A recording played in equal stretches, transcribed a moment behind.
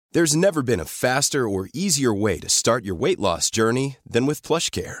There's never been a faster or easier way to start your weight loss journey than with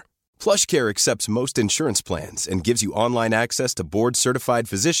PlushCare. PlushCare accepts most insurance plans and gives you online access to board-certified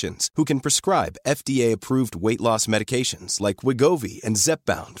physicians who can prescribe FDA-approved weight loss medications like Wegovy and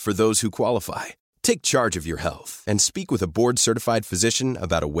Zepbound for those who qualify. Take charge of your health and speak with a board-certified physician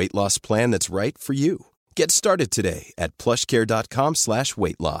about a weight loss plan that's right for you. Get started today at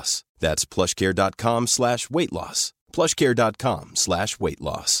plushcare.com/weightloss. That's plushcare.com/weightloss.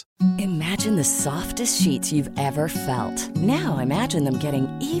 plushcare.com/weightloss. Imagine the softest sheets you've ever felt. Now imagine them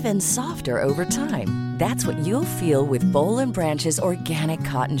getting even softer over time. That's what you'll feel with Boll & Branch's organic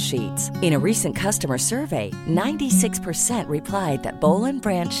cotton sheets. In a recent customer survey, 96% replied that Boll &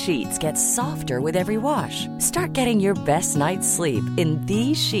 Branch sheets get softer with every wash. Start getting your best night's sleep in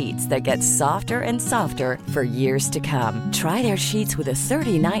these sheets that get softer and softer for years to come. Try their sheets with a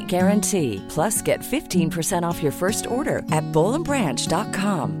 30-night guarantee. Plus, get 15% off your first order at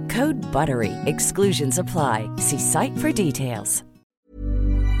bollandbranch.com. Code BUTTERY. Exclusions apply. See site for details.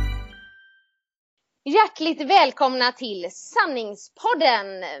 Hjärtligt välkomna till Sanningspodden.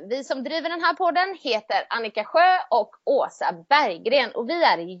 Vi som driver den här podden heter Annika Sjö och Åsa Berggren. Och vi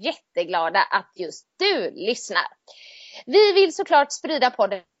är jätteglada att just du lyssnar. Vi vill såklart sprida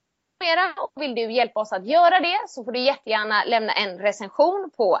podden. Och vill du hjälpa oss att göra det så får du jättegärna lämna en recension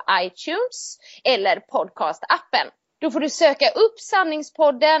på iTunes eller podcastappen. Då får du söka upp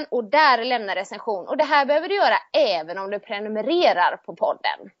Sanningspodden och där lämna recension. Och det här behöver du göra även om du prenumererar på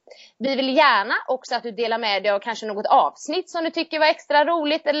podden. Vi vill gärna också att du delar med dig av kanske något avsnitt som du tycker var extra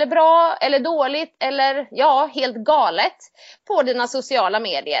roligt eller bra eller dåligt eller ja, helt galet på dina sociala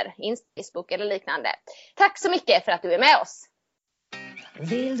medier, Facebook eller liknande. Tack så mycket för att du är med oss.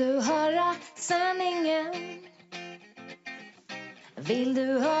 Vill du höra sanningen? Vill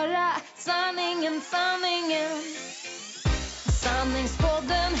du höra sanningen, sanningen?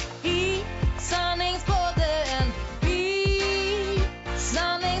 Sanningspodden i Sanningspodden i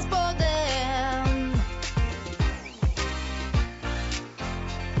Sanningspodden.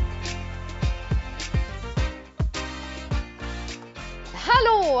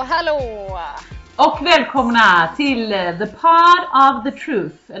 Hallå, hallå! Och välkomna till The Pod of the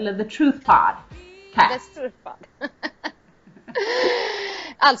Truth, eller The Truth Pod. The Truth Pod.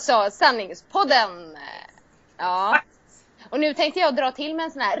 Alltså, Sanningspodden. Ja. Och nu tänkte jag dra till med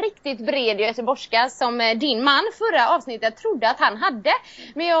en sån här riktigt bred göteborgska som din man förra avsnittet trodde att han hade.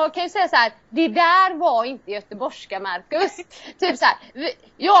 Men jag kan ju säga så här, det där var inte göteborgska, Marcus. Typ så här,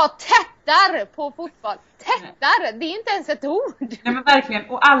 jag tättar på fotboll. Tättar, det är inte ens ett ord. Nej men verkligen,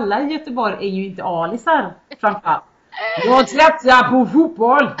 och alla i Göteborg är ju inte alisar framförallt. Jag tättar på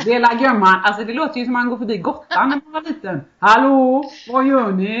fotboll, det är la gömman. Alltså det låter ju som man går förbi Gotland när man var liten. Hallå, vad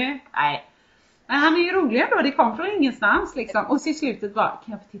gör ni? Nej. Men han är ju rolig då, det kom från ingenstans liksom. Och i slutet bara, kan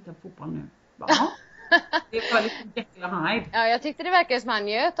jag få titta på fotboll nu? Bara, det var lite Jekyll and Hyde. Ja, jag tyckte det verkade som han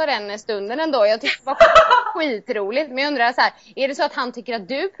njöt av den stunden ändå. Jag tyckte det var skitroligt. Men jag undrar så här, är det så att han tycker att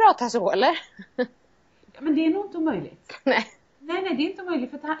du pratar så eller? Ja, men det är nog inte omöjligt. Nej. Nej, det är inte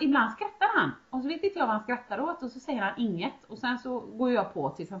omöjligt för att ibland skrattar han. Och så vet inte jag vad han skrattar åt och så säger han inget. Och sen så går jag på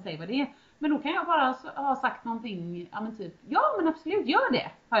tills han säger vad det är. Men då kan jag bara ha sagt någonting, ja men typ, ja men absolut, gör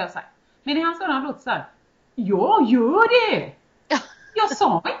det, har jag sagt. Men i hans öron låter så här, ja, gör det! Jag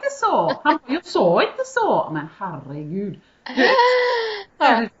sa inte så. Han bara, jag sa inte så. Men herregud.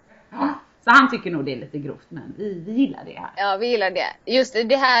 Så han tycker nog det är lite grovt, men vi gillar det här. Ja, vi gillar det. Just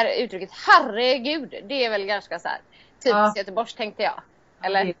det här uttrycket, herregud, det är väl ganska så här typiskt Göteborgs, tänkte jag.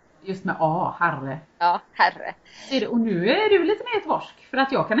 Eller? Just med A, herre. Ja, herre. Och nu är du lite mer göteborgsk. För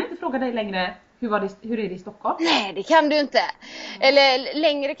att jag kan inte fråga dig längre, hur är det i Stockholm? Nej, det kan du inte. Eller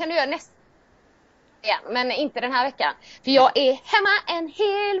längre kan du göra nästa. Men inte den här veckan. För jag är hemma en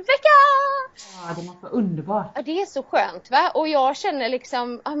hel vecka. Ja, det måste vara underbart. Ja, det är så skönt, va? Och jag känner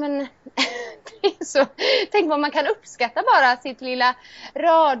liksom, ja men det är så, tänk vad man kan uppskatta bara sitt lilla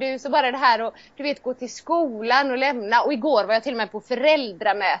radhus och bara det här och du vet gå till skolan och lämna. Och igår var jag till och med på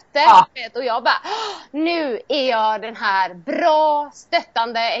föräldramöte. Ja. Och jag bara, nu är jag den här bra,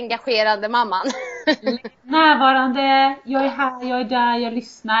 stöttande, engagerande mamman. Närvarande, jag är här, jag är där, jag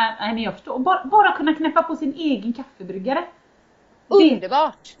lyssnar. Nej, men jag förstår. Bara kunna knäppa på sin egen kaffebryggare.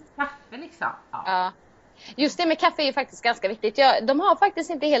 Underbart. Kaffe liksom. Ja. Just det med kaffe är ju faktiskt ganska viktigt. De har faktiskt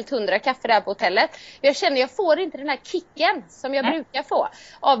inte helt 100 kaffe där på hotellet. Jag känner jag får inte den här kicken som jag brukar få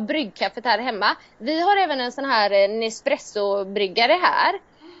av bryggkaffet här hemma. Vi har även en sån här Nespresso-bryggare här.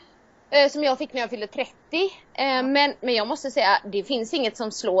 Som jag fick när jag fyllde 30. Men jag måste säga, det finns inget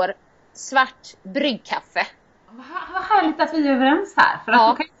som slår svart bryggkaffe. Vad härligt att vi är överens här. För att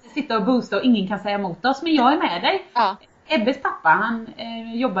då kan vi sitta och boosta och ingen kan säga emot oss. Men jag är med dig. Ja. Ebbes pappa, han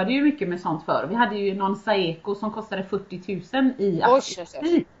jobbade ju mycket med sånt förr. Vi hade ju någon Saeco som kostade 40 000 i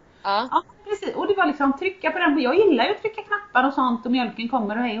aktivitet. Ja, precis. Och det var liksom trycka på den. Jag gillar ju att trycka knappar och sånt och mjölken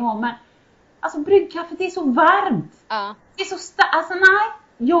kommer och hej och men alltså bryggkaffet det är så varmt. Ja. Det är så alltså nej,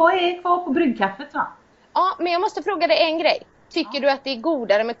 jag är kvar på bryggkaffet va. Ja, men jag måste fråga dig en grej. Tycker du att det är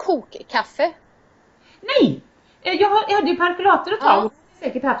godare med kokkaffe? Nej, jag hade ju perkulator ett tag. Ja. Och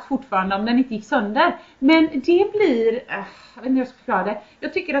säkert haft fortfarande om den inte gick sönder. Men det blir, jag vet inte hur jag ska förklara det.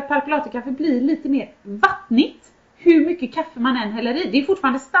 Jag tycker att perkulatorkaffe blir lite mer vattnigt. Hur mycket kaffe man än häller i. Det är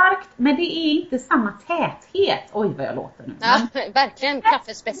fortfarande starkt men det är inte samma täthet. Oj vad jag låter nu. Ja, verkligen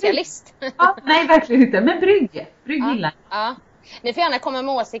kaffespecialist. Ja, nej verkligen inte. Men brygg gillar jag. Ja. Ni får gärna komma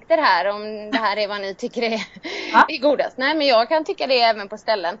med åsikter här om det här är vad ni tycker är godast. Nej men jag kan tycka det även på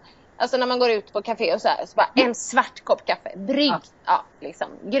ställen. Alltså när man går ut på café och så här, så bara en svart kopp kaffe. Brygg, liksom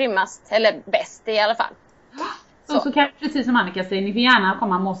grymmast eller bäst i alla fall. Så kan, precis som Annika säger, ni får gärna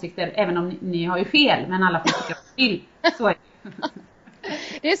komma med åsikter även om ni har ju fel. Men alla får tycka till. Så är det.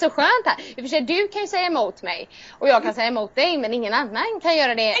 Det är så skönt här. I och för sig, du kan ju säga emot mig. Och jag kan säga emot dig. Men ingen annan kan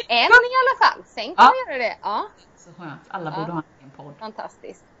göra det än i alla fall. Sen kan jag göra det. Ja. Så skönt. Alla borde ha en podd.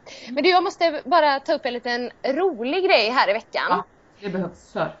 Fantastiskt. Men du, jag måste bara ta upp en liten rolig grej här i veckan. Ja, det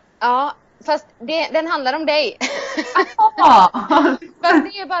behövs för. Ja, fast den handlar om dig. Fast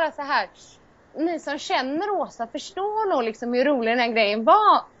det är bara så här. Ni som känner Åsa förstår nog liksom hur rolig den här grejen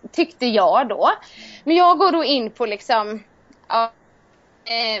var, tyckte jag då. Men jag går då in på liksom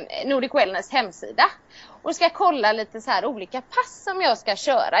Nordic Wellness hemsida och ska kolla lite så här olika pass som jag ska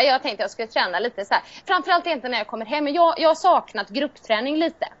köra. Jag tänkte jag skulle träna lite så här. Framförallt inte när jag kommer hem, men jag har saknat gruppträning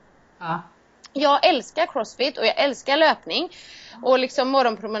lite. Ja. Jag älskar crossfit och jag älskar löpning och liksom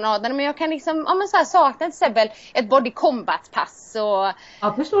morgonpromenader, men jag kan liksom så här sakna till exempel ett body combat pass och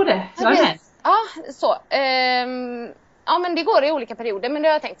jag förstår det. Jag är med. Ja, så. Ja, men det går i olika perioder. Men då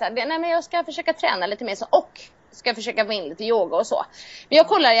har jag tänkt så här, nej men jag ska försöka träna lite mer så och ska försöka få in lite yoga och så. Men jag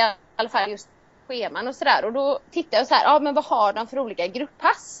kollar i alla fall just scheman och sådär. Och då tittar jag så här, men vad har de för olika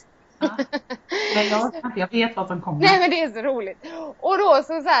grupppass? Ja. Nej, jag vet vad som kommer. Nej men det är så roligt. Och då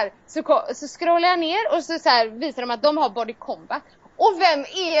så scrollar jag ner och så här visar de att de har body combat. Och vem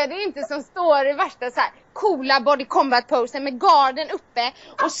är det inte som står i värsta så här coola body combat posen med garden uppe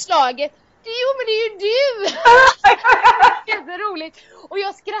och slaget? Jo men det är ju du! Det är så roligt. Och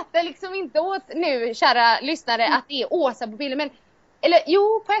jag skrattar liksom inte åt nu, kära lyssnare, att det är Åsa på bilden. Men, eller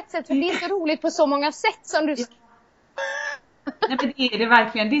jo, på ett sätt, för det är så roligt på så många sätt som du... Nej men det är det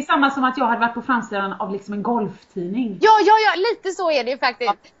verkligen. Det är samma som att jag hade varit på framsidan av liksom en golftidning. Ja, lite så är det ju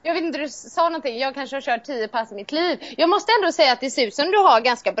faktiskt. Jag vet inte, du sa någonting. Jag kanske har kört 10 pass i mitt liv. Jag måste ändå säga att det ser ut som du har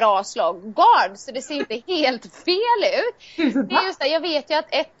ganska bra slag guard. Så det ser inte helt fel ut. Det är just det, jag vet ju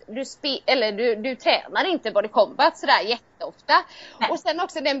att du tränar inte body combat sådär jätteofta. Nej. Och sen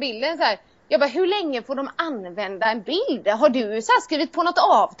också den bilden så här. Jag bara, hur länge får de använda en bild? Har du så här skrivit på något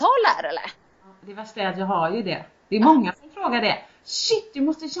avtal där eller? Det värsta är att jag har ju det. Det är många som frågar det. Shit, du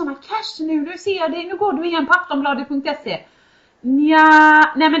måste tjäna cash nu. Nu ser jag dig. Nu går du igen på aftonbladet.se.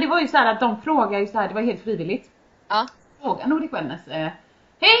 Nja, nej men det var ju så här att de frågar ju så här. Det var helt frivilligt. Ja. Fråga Nordic Wellness.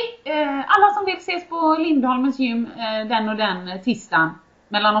 Hej, alla som vill ses på Lindholmens gym den och den tisdagen.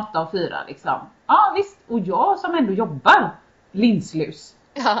 Mellan 8 och 4 liksom. Ja visst, och jag som ändå jobbar linslus.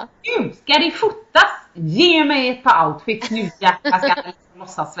 Ja. Nu ska det fotas. Ge mig ett par outfits nu. Jag ska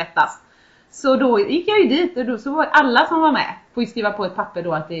låtsas svettas. Så då gick jag ju dit och då så var alla som var med får ju skriva på ett papper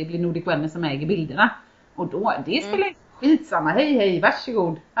då att det blir Nordic Wellness som äger bilderna. Och då, det spelar skitsamma. Hej,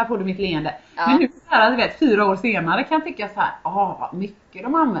 varsågod. Här får du mitt leende. Ja. Men nu så här, du vet, 4 år senare kan jag tycka så här, vad mycket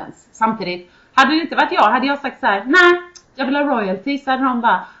de används. Samtidigt, hade det inte varit hade jag sagt så här, nej, jag vill ha royalty. Så hade de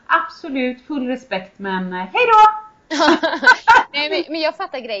bara, absolut, full respekt, men hej då! Nej, men jag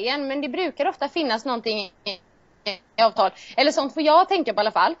fattar grejen, men det brukar ofta finnas någonting i avtal. Eller sånt får jag tänka på i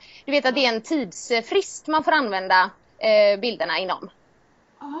alla fall. Du vet att det är en tidsfrist man får använda bilderna inom.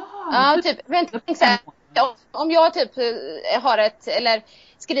 Ja, typ, om jag typ har eller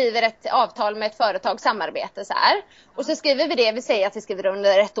skriver ett avtal med ett företag, samarbete så här. Och så skriver vi det, vi säger att vi skriver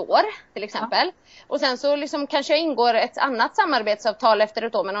under 1 år till exempel. Och sen så liksom kanske jag ingår ett annat samarbetsavtal efter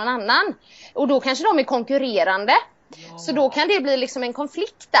 1 år med någon annan. Och då kanske de är konkurrerande. Ja. Så då kan det bli liksom en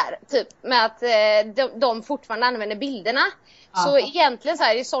konflikt där, typ med att de fortfarande använder bilderna. Ja. Så egentligen så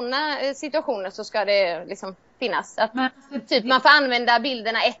här, i sådana situationer så ska det liksom finnas att typ man får använda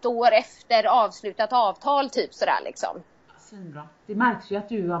bilderna 1 år efter avslutat avtal, typ sådär liksom. Svinbra. Det märks ju att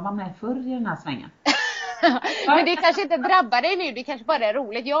du var med förr i den här svängen. Men det kanske inte drabbar dig nu, det kanske bara är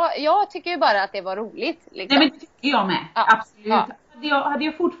roligt. Jag tycker ju bara att det var roligt liksom. Nej men det tycker jag med, absolut. hade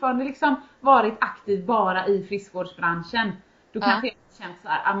jag fortfarande liksom varit aktiv bara i friskvårdsbranschen, då kanske jag känt så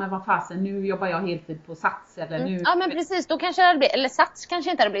här, men vad fasen, nu jobbar jag heltid på Sats eller nu. Ja, men precis, då kanske det hade blivit, eller Sats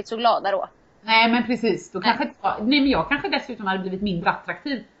kanske inte hade blivit så glada då. Nej, men precis, då kanske men jag kanske dessutom hade blivit mindre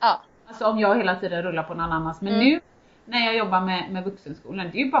attraktiv. Ja. Alltså om jag hela tiden rullar på någon annans. Men nu när jag jobbar med vuxenskolan,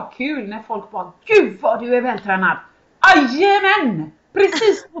 det är ju bara kul när folk bara, gud vad du är vältränad. Ajamän!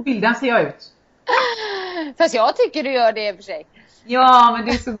 Precis på bilden ser jag ut. Fast jag tycker du gör det för sig. Ja, men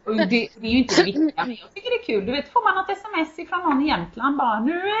det är ju inte det viktiga. Men jag tycker det är kul. Du vet, får man något sms ifrån någon i Jämtland bara,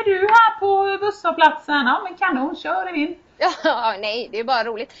 nu är du här på busshållplatsen. Ja, men kanon, kör in. Ja, nej, det är bara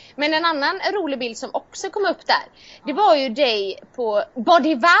roligt. Men en annan rolig bild som också kom upp där, det var ju dig på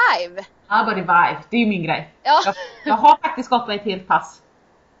Body Vive. Ja, Body Vive, det är ju min grej. Ja. Jag har faktiskt gått på ett helt pass.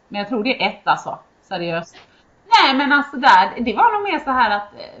 Men jag tror det är ett alltså, seriöst. Nej, men alltså det var nog mer så här att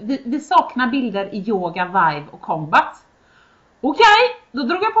vi saknar bilder i yoga, vive och combat. Okej, då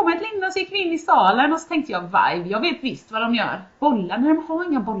drog jag på mig ett linne och så gick vi in i salen och så tänkte jag, vive, jag vet visst vad de gör. Bollar, när de har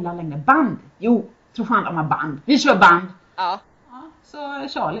inga bollar längre. Band, jo, tror fan de har band. Vi kör band. Ja. Så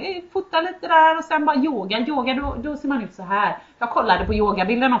Charlie fotar lite där och sen bara yoga, då ser man ut så här. Jag kollade på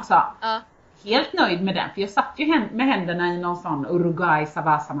yogabilden också. Ja. Helt nöjd med den, för jag satt ju med händerna i någon sån Uruguay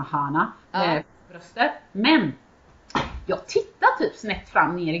Savasana med bröstet. Men jag tittar typ snett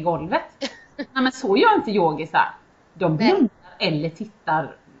fram ner i golvet. Nej, men så gör inte yogisar. De blundar eller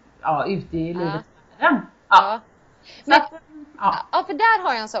tittar ute i livets världen. Ja. Men, för där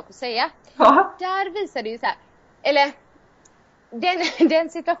har jag en sak att säga. Ja. Där visar det ju så här, eller den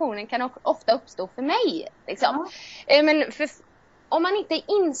situationen kan ofta uppstå för mig liksom. Men om man inte är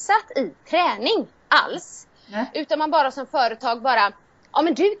insatt i träning alls, utan man bara som företag bara, ja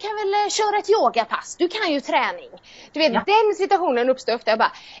men du kan väl köra ett yogapass, du kan ju träning. Du vet, den situationen uppstår ofta. Jag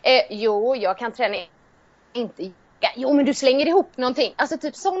bara, jo jag kan träna, inte yoga. Jo men du slänger ihop någonting. Alltså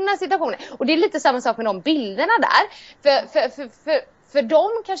typ sådana situationer. Och det är lite samma sak med de bilderna där. För de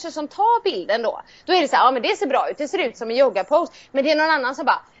kanske som tar bilden då är det så här, ja men det ser bra ut, det ser ut som en yogapose. Men det är någon annan som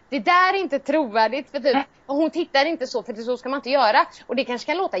bara, det där är inte trovärdigt för typ, och hon tittar inte så, för det så ska man inte göra. Och det kanske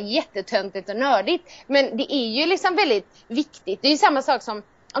kan låta jättetöntigt och nördigt, men det är ju liksom väldigt viktigt. Det är ju samma sak som,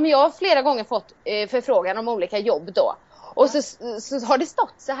 jag har flera gånger fått förfrågan om olika jobb då. Och så har det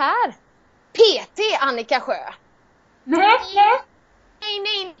stått så här, PT Annika Sjö. Nej.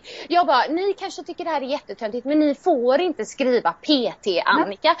 Jag bara, ni kanske tycker det här är jättetöntigt, men ni får inte skriva PT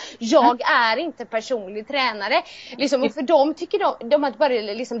Annika. Jag är inte personlig tränare. Liksom, och för dem tycker de att bara,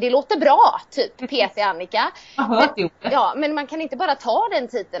 liksom, det låter bra, typ PT Annika. Men man kan inte bara ta den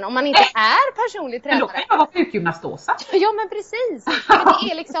titeln om man inte är personlig tränare. Men då kan jag vara sjukgymnastosa. Ja, men precis. Men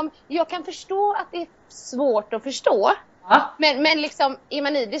det är liksom, jag kan förstå att det är svårt att förstå. Men liksom, är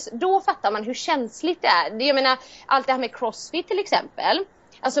man i det, då fattar man hur känsligt det är. Jag menar, allt det här med CrossFit till exempel.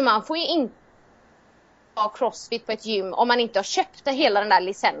 Alltså man får ju inte ha CrossFit på ett gym om man inte har köpt hela den där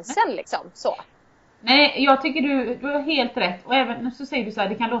licensen liksom, så. Nej, jag tycker du har helt rätt. Och även så säger du så här,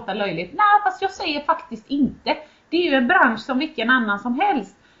 det kan låta löjligt. Nej, fast jag säger faktiskt inte. Det är ju en bransch som vilken annan som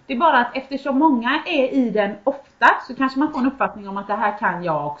helst. Det är bara att eftersom många är i den ofta, så kanske man får en uppfattning om att det här kan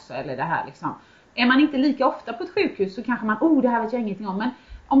jag också, eller det här liksom. Är man inte lika ofta på ett sjukhus så kanske man, det här vet jag ingenting om. Men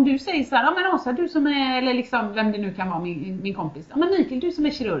om du säger så här, ja men Åsa, du som är, eller liksom vem det nu kan vara, min kompis. Ja men Mikael, du som är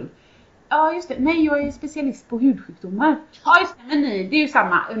kirurg. Ja just det, nej jag är specialist på hudsjukdomar. Ja just det, men nej, det är ju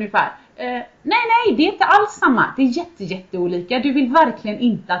samma ungefär. Nej, det är inte alls samma. Det är jätteolika. Du vill verkligen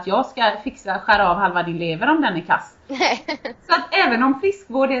inte att jag ska skära av halva din lever om den är kass. Så att även om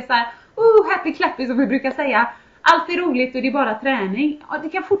friskvård är så här, happy clappy som vi brukar säga. Allt är roligt och det är bara träning. Det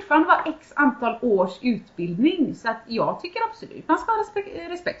kan fortfarande vara x antal års utbildning. Så att jag tycker absolut man ska ha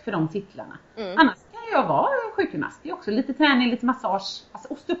respekt för de titlarna. Annars kan jag vara sjukgymnast. Det är också lite träning, lite massage.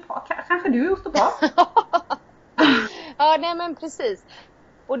 Alltså osteopat. Kanske du är osteopat? Ja, nej men precis.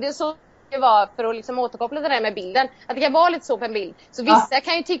 Och det är så det var, för att liksom återkoppla det där med bilden. Att det kan vara lite så på en bild. Så vissa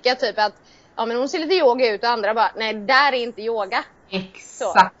kan ju tycka typ att men hon ser lite yoga ut och andra bara, nej där är inte yoga.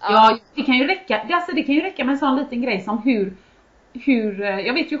 Exakt, ja det kan ju räcka. Det kan ju räcka med en sån liten grej som hur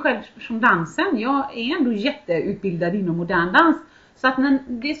jag vet ju själv som dansen, jag är ändå jätteutbildad inom modern dans. Så att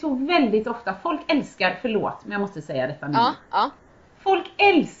det är så väldigt ofta, folk älskar, förlåt men jag måste säga detta nu. Folk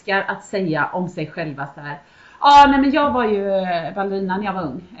älskar att säga om sig själva så här. Nej men jag var ju ballerina när jag var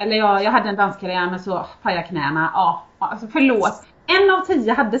ung. Eller jag hade en danskarriär med så paja knäna. Alltså förlåt. 1 av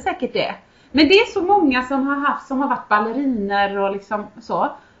 10 hade säkert det. Men det är så många som har varit balleriner och liksom så.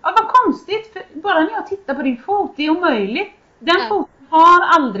 Ja, vad konstigt. För bara när jag tittar på din fot, det är omöjligt. Den foten har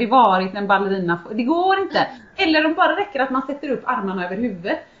aldrig varit en ballerina. Det går inte. Eller om bara räcker att man sätter upp armarna över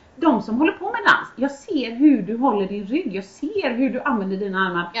huvudet. de som håller på med dans, jag ser hur du håller din rygg, jag ser hur du använder dina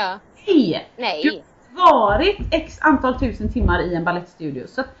armar. Ja. Nej. Du har varit x antal tusen timmar i en ballettstudio,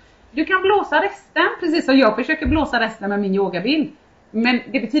 så att du kan blåsa resten, precis som jag försöker blåsa resten med min yogabild. Men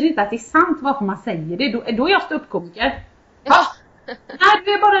det betyder inte att det är sant varför man säger det. Då är jag ståuppkomiker. Ja. Nej,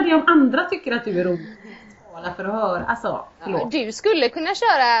 det är bara det om andra tycker att du är rolig. För att höra. Alltså, du skulle kunna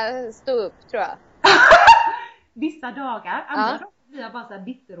köra stå upp, tror jag. Vissa dagar, andra dagar blir jag bara så här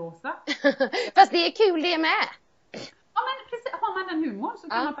bitterrosa. Fast det är kul det med. Ja, men precis, har man den humor så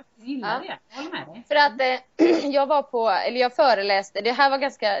kan man faktiskt gilla det. Jag håller med dig. För att jag föreläste, det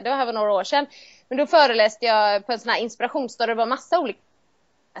här var några år sedan, men då föreläste jag på en sån här inspirationsdag, det var massa olika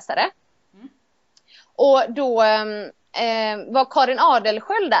läsare. Och då var Karin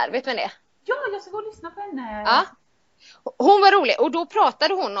Adelsköld där, vet du vem det är? Ja, jag ska gå och lyssna på henne. Ja. Hon var rolig, och då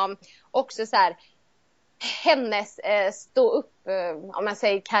pratade hon om också så här hennes stå upp, om man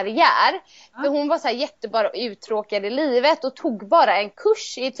säger karriär. För hon var så här jättebara och uttråkad i livet och tog bara en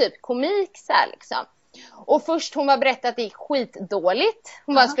kurs i typ komik så här liksom. Och först hon var berättat att det gick skitdåligt.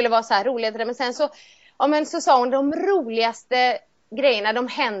 Hon bara skulle vara så här rolig, men sen så så sa hon de roligaste grejerna de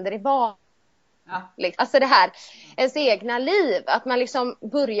händer i vardagen. Alltså det här ens egna liv, att man liksom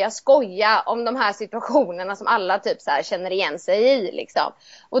börjar skoja om de här situationerna som alla typ så här känner igen sig i liksom.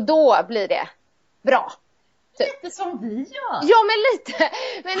 Och då blir det bra. Typ. Lite som vi gör. Ja, men lite.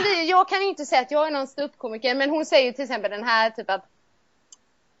 Men jag kan ju inte säga att jag är någon ståuppkomiker, men hon säger ju till exempel den här typ att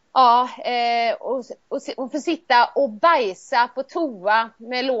och få sitta och bajsa på toa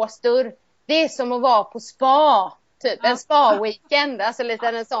med låst dörr. Det är som att vara på spa. Typ en spa-weekend, alltså lite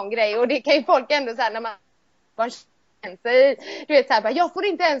en sån grej. Och det kan ju folk ändå säga när man känner sig, du vet såhär, jag får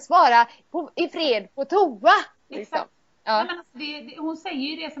inte ens vara i fred på toa. Liksom. Ja. Men alltså hon säger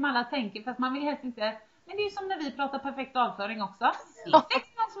ju det som alla tänker, fast man vill helst inte. Men det är ju som när vi pratar perfekt avföring också. Det är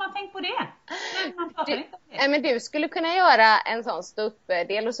någon som har tänkt på det. Men man pratar inte om det. Men du skulle kunna göra en sån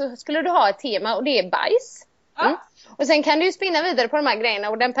ståuppdel och så skulle du ha ett tema och det är bajs. Och sen kan du ju spinna vidare på de här grejerna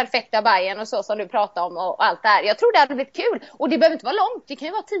och den perfekta bajen och så som du pratar om och allt det här. Jag tror det hade blivit kul. Och det behöver inte vara långt. Det kan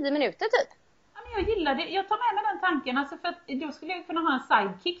ju vara 10 minuter typ. Ja, men jag gillar det. Jag tar med mig den tanken. Alltså för att då skulle jag kunna ha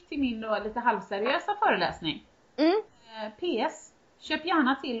en sidekick till min då, lite halvseriösa föreläsning. PS. Köp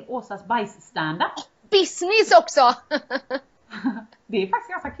gärna till Åsas bajs-stand-up. Business också! Det är faktiskt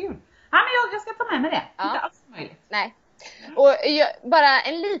ganska kul. Ja, men jag ska ta med mig det. Ja. Inte alls möjligt. Nej. Och bara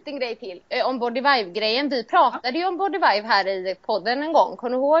en liten grej till om Body Vibe-grejen. Vi pratade ju om Body Vibe här i podden en gång.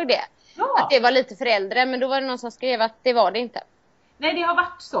 Kommer du ihåg det? Ja. Att det var lite för äldre, men då var det någon som skrev att det var det inte. Nej, det har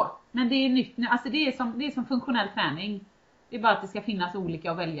varit så. Men det är nytt nu. Alltså det är som funktionell träning. Det är bara att det ska finnas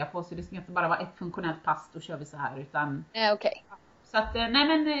olika att välja på. Så det ska inte bara vara ett funktionellt pass, då kör vi så här. Utan... Okej. Så att, nej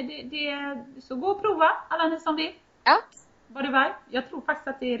men så gå och prova alla ni som vill. Ja. Vad det var. Jag tror faktiskt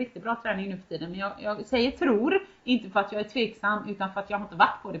att det är riktigt bra träning nu för tiden. Men jag säger tror, inte för att jag är tveksam, utan för att jag har inte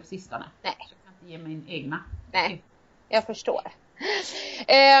varit på det på sistone. Nej. Så jag kan inte ge mig en egna. Nej, jag förstår.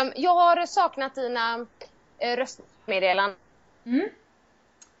 Jag har saknat dina röstmeddelanden.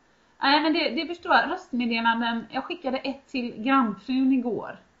 Nej, men det förstår jag. Röstmeddelanden. Jag skickade ett till grannfrun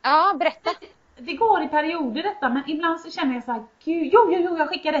igår. Ja, berätta. Det går i perioder detta, men ibland så känner jag så här, gud, jo, jag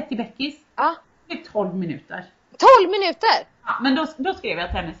skickade ett till Beckis. Ja. Det är 12 minuter. 12 minuter? Ja, men då skrev jag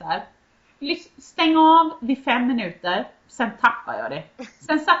till henne så här. Stäng av vid 5 minuter. Sen tappar jag det.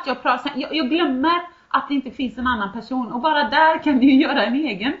 Sen satt jag och pratade. Jag glömmer att det inte finns en annan person. Och bara där kan du ju göra en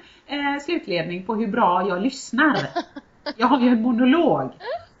egen slutledning på hur bra jag lyssnar. Jag har ju en monolog.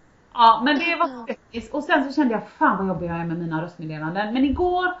 Ja, men det var faktiskt. Och sen så kände jag, fan vad jobbig jag är med mina röstmeddelanden. Men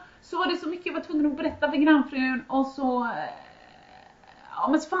igår så var det så mycket jag var tvungen att berätta för grannfrun. Och så... Ja,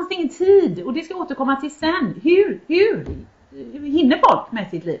 men så fanns det ingen tid. Och det ska återkomma till sen. Hur hinner folk med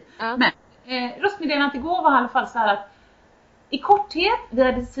sitt liv? Ja. Men röstmeddelandet igår var i alla fall så här att i korthet, vi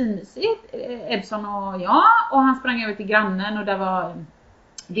hade svinsigt, Edson och jag. Och han sprang över till grannen och där var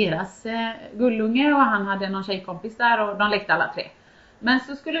deras gullunge. Och han hade någon tjejkompis där och de lekte alla tre. Men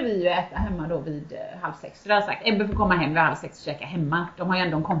så skulle vi ju äta hemma då vid 5:30. Så jag hade sagt, Ebbe får komma hem vid 5:30 och käka hemma. De har ju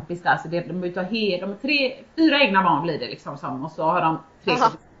ändå en kompis där, så de har 4 egna barn blir det liksom som. Och så har de 3 så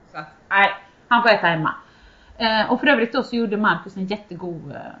att, nej, han får äta hemma. Och för övrigt då så gjorde Marcus en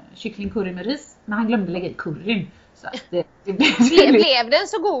jättegod kycklingcurry med ris. Men han glömde lägga i curryn. Så att blev den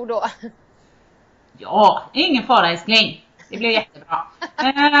så god då? Ja, ingen fara älskling. Det blev jättebra.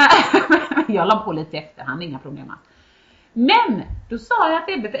 Jag la på lite efterhand, inga problem. Men då sa jag att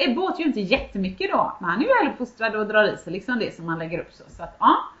Ebbe åt ju inte jättemycket då. Men han är ju väluppfostrad och drar i sig liksom det som man lägger upp så att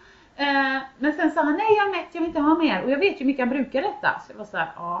ja. Men sen sa han, nej jag är mätt, jag vill inte ha mer. Och jag vet ju hur mycket han brukar detta. Så jag var så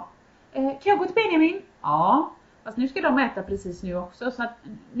här, ja. Kan jag gå till Benjamin? Ja. Fast nu ska de äta precis nu också. Så att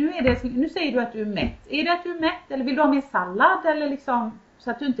nu säger du att du är mätt. Är det att du är mätt? Eller vill du ha mer sallad? Eller liksom,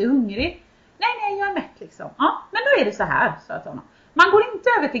 så att du inte är hungrig? Nej, jag är mätt liksom. Ja, men då är det så här, sa jag till honom. Man går inte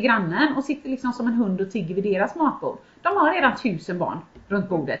över till grannen och sitter liksom som en hund och tigger vid deras matbord. De har redan 1000 barn runt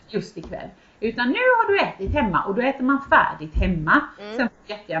bordet just ikväll. Utan nu har du ätit hemma och då äter man färdigt hemma. Sen får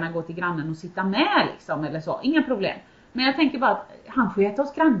du jättegärna gå till grannen och sitta med liksom, eller så. Inga problem. Men jag tänker bara att han får äta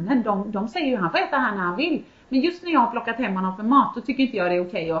hos grannen. De säger ju att han får äta här när han vill. Men just när jag har plockat hem honom för mat, då tycker inte jag det är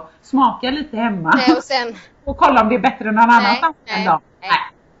okej att smaka lite hemma. Nej, och sen... och kolla om det är bättre än någon annanstans en dag. Nej.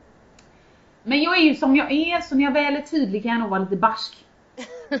 Men jag är ju som jag är, så när jag väl är tydlig kan jag nog vara lite barsk.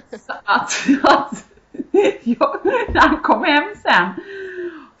 Så att när han kom hem sen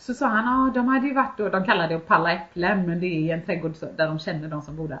så sa han, de hade ju varit då, de kallade det att palla äpplen, men det är en trädgård där de känner de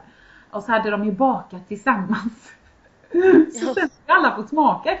som bor där. Och så hade de ju bakat tillsammans. Så sen skulle alla få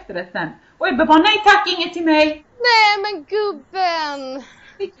smaka efterrätt sen. Och Ebbe bara, nej tack, inget till mig. Nej, men gubben.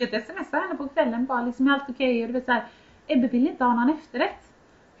 Fick ett sms henne på kvällen, bara liksom helt okej. Och det var så här, Ebbe vill inte ha någon efterrätt.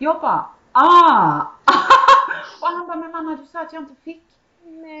 Jag bara, och han bara, men mamma, du sa att jag inte fick.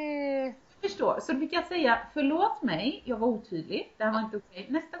 Nej. Förstår. Så då fick jag säga, förlåt mig, jag var otydlig. Det här var inte okej.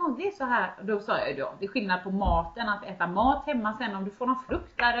 Nästa gång det är så här, då sa jag då, det är skillnad på maten, att äta mat hemma sen om du får någon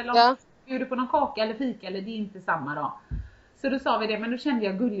frukt där eller om du bjuder på någon kaka eller fika, eller det är inte samma då. Så då sa vi det, men då kände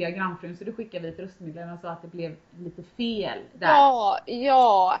jag gulliga grannfrun, så då skickade vi ett röstmeddelande och sa att det blev lite fel där.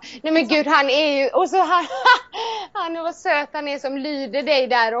 Ja. Nej men gud, han är ju, och så han är vad söt han är som lyder dig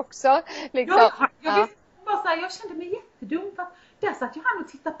där också. Liksom. Jag kände mig jättedum för att där satt ju han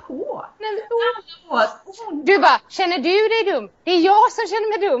och tittade på. Nej, du bara, känner du dig dum? Det är jag som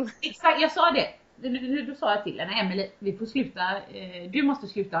känner mig dum. Exakt, jag sa det. Då sa jag till henne, Emily, vi får sluta, du måste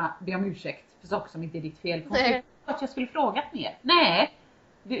sluta be om ursäkt för saker som inte är ditt fel. För att jag skulle frågat mer. Nej,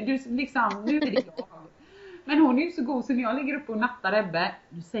 du liksom, nu är det jag. Men hon är ju så god, så när jag ligger uppe och nattar Ebbe,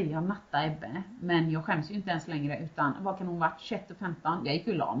 nu säger jag natta Ebbe, men jag skäms ju inte ens längre, utan vad kan hon varit, 21 och 15? Jag gick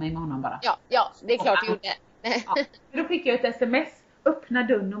ju la mig med honom bara. Ja, det är klart du gjorde. Ja. Då fick jag ett sms, öppna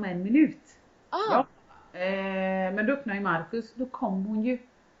dörren om 1 minut. Ja. Men då öppnade ju Marcus, då kom hon ju.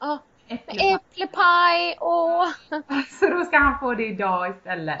 Äpplepaj och... Så då ska han få det idag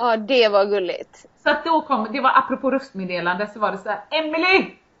istället. Ja, det var gulligt. Så att då kom, det var apropå röstmeddelande, så var det så här,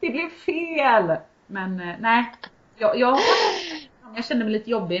 Emily, det blev fel. Men nej, jag kände mig lite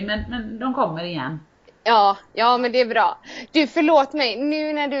jobbig, men de kommer igen. Ja, men det är bra. Du, förlåt mig,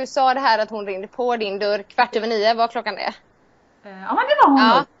 nu när du sa det här att hon ringde på din dörr 8:15, vad klockan är? Ja, men det var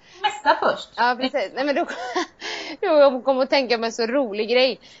hon mesta först. Ja, precis. Nej, men då kom att tänka på en så rolig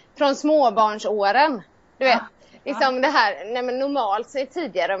grej från småbarnsåren. Du vet, liksom det här, nej men normalt så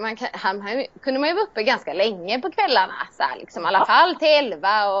tidigare kunde man ju vara uppe ganska länge på kvällarna, så här, liksom i alla fall till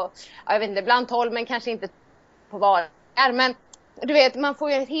 11 och jag vet inte, ibland 12, men kanske inte på vardagar, men du vet, man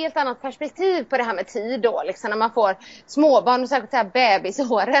får ju ett helt annat perspektiv på det här med tid då, liksom när man får småbarn och särskilt så här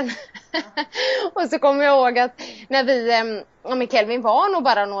bebisåren. Och så kommer jag ihåg att när vi, Kelvin var nog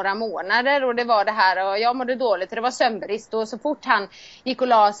bara några månader och det var det här och jag mådde dåligt och det var sömnbrist och så fort han gick och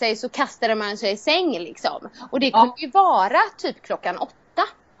la sig så kastade man sig i säng liksom. Och det kunde ju vara typ 8:00.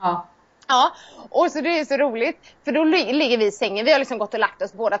 Ja, och så det är så roligt för då ligger vi i sängen, vi har liksom gått och lagt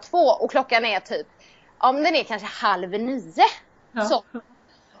oss båda två och klockan är typ, men den är kanske 8:30.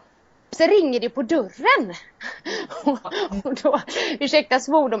 Så ringer det på dörren. Och då, ursäkta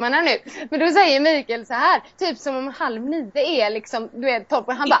svordomarna nu, men då säger Mikael så här, typ som om 8:30 är liksom, du vet,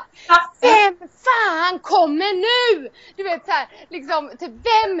 toppen. Han bara, vem fan kommer nu? Du vet så här, liksom, typ,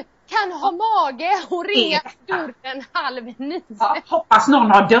 vem kan ha mage och ringa på dörren 8:30? Ja, hoppas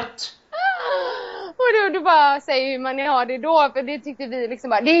någon har dött. Och då bara säger hur man har det då, för det tyckte vi liksom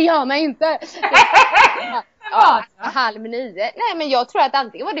bara, det gör man inte. 8:30. Nej, men jag tror att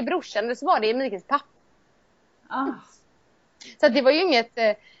antingen var det brorsan eller så var det Mikaels pappa. Så att det var ju inget,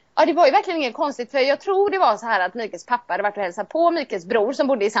 det var ju verkligen inget konstigt, för jag tror det var så här att Mikaels pappa hade varit och hälsat på Mikaels bror som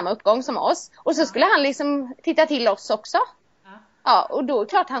bodde i samma uppgång som oss. Och så skulle han liksom titta till oss också. Ja, och då är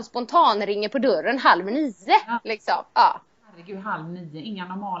klart han spontan ringer på dörren 8:30 liksom. Ja. Herregud, 8:30. Inga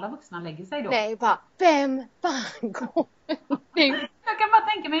normala vuxna lägger sig då. Nej, bara, vem fan kommer nu? Jag kan bara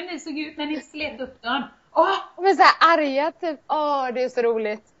tänka mig hur ni såg ut när ni slet upp dörren. Men så här arga typ. Det är så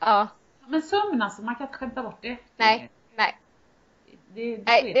roligt. Ja. Men sömn alltså, man kan inte skämta bort det. Nej. Det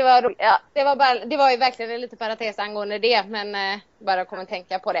det var roligt. Ja, det var ju verkligen en liten parentes angående det, men bara kom att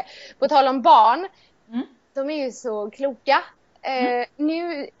tänka på det. På tal om barn, de är ju så kloka.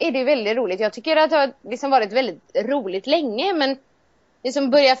 Nu är det väldigt roligt. Jag tycker att det har liksom varit väldigt roligt länge, men liksom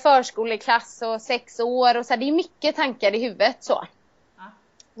börja förskoleklass och 6 år och så, det är mycket tankar i huvudet så.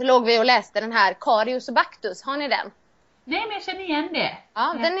 Så låg vi och läste den här Karius och Baktus. Har ni den? Nej, men jag känner igen det.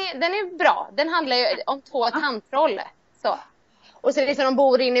 Ja, den är bra. Den handlar ju om 2 tandtroll. Så. Och så liksom de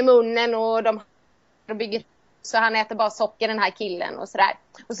bor in i munnen och de bygger, så han äter bara socker, den här killen och sådär.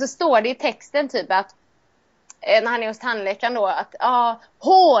 Och så står det i texten typ att när han är hos tandläkaren då att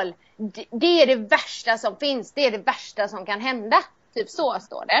hål, det är det värsta som finns. Det är det värsta som kan hända. Typ så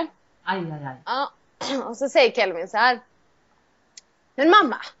står det. Aj. Ja. Och så säger Kelvin så här: men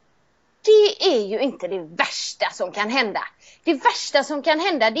mamma, det är ju inte det värsta som kan hända. Det värsta som kan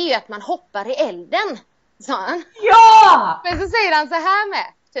hända, det är ju att man hoppar i elden, sa han. Ja! Men så säger han så här med,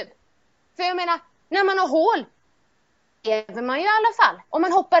 typ. För jag menar, när man har hål lever man ju i alla fall. Om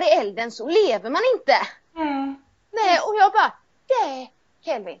man hoppar i elden så lever man inte. Nej, och jag bara, nej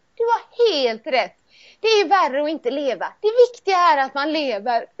Kelvin, du har helt rätt. Det är värre att inte leva. Det viktiga är att man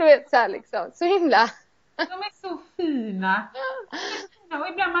lever. Du vet så här liksom, så himla. De är så fina. Och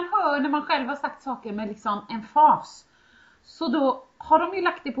ibland man hör när man själv har sagt saker med liksom en fas. Så då har de ju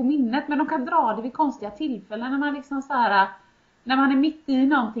lagt det på minnet, men de kan dra det vid konstiga tillfällen när man liksom så här, när man är mitt i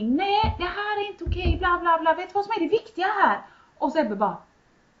någonting. Nej, det här är inte okej, bla bla bla. Vet du vad som är det viktiga här? Och Sebbe bara,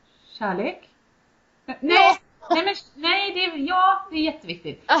 kärlek? Nej, det är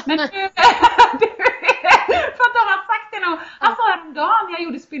jätteviktigt. Men du, för att de har sagt det nog. Alltså häromdagen jag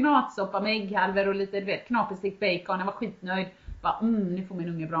gjorde spinatsoppa med ägghalvor och lite, du vet, knaperstekt bacon. Jag var skitnöjd. Bara, nu får min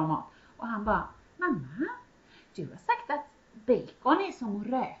unge bra mat. Och han bara, mamma, du har sagt att bacon är som att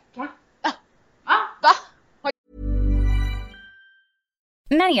röka. Va?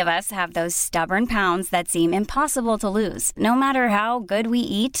 Many of us have those stubborn pounds that seem impossible to lose, no matter how good we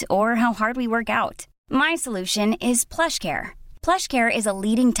eat or how hard we work out. My solution is PlushCare. PlushCare is a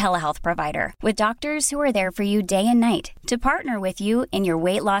leading telehealth provider with doctors who are there for you day and night to partner with you in your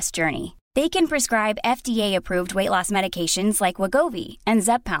weight loss journey. They can prescribe FDA-approved weight loss medications like Wegovy and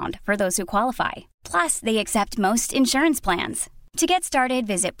Zepbound for those who qualify. Plus, they accept most insurance plans. To get started,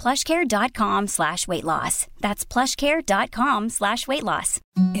 visit plushcare.com/weightloss. That's plushcare.com/weightloss.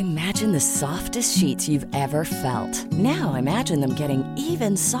 Imagine the softest sheets you've ever felt. Now imagine them getting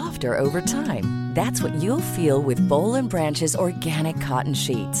even softer over time. That's what you'll feel with Boll and Branch's organic cotton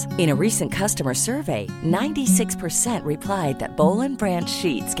sheets. In a recent customer survey, 96% replied that Boll and Branch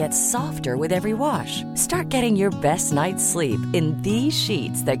sheets get softer with every wash. Start getting your best night's sleep in these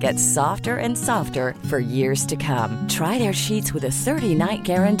sheets that get softer and softer for years to come. Try their sheets with a 30-night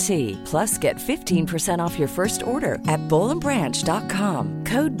guarantee. Plus, get 15% off your first order at bollandbranch.com.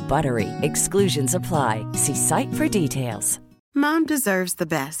 Code BUTTERY. Exclusions apply. See site for details. Mom deserves the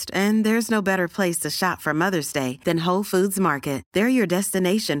best, and there's no better place to shop for Mother's Day than Whole Foods Market. They're your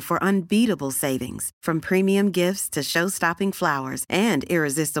destination for unbeatable savings, from premium gifts to show-stopping flowers and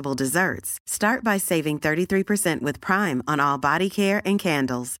irresistible desserts. Start by saving 33% with Prime on all body care and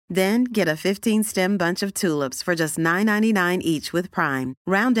candles. Then get a 15-stem bunch of tulips for just $9.99 each with Prime.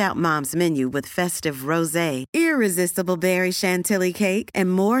 Round out Mom's menu with festive rosé, irresistible berry chantilly cake,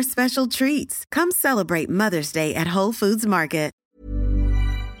 and more special treats. Come celebrate Mother's Day at Whole Foods Market.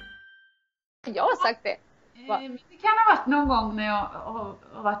 Jag har sagt det. Det kan ha varit någon gång när jag har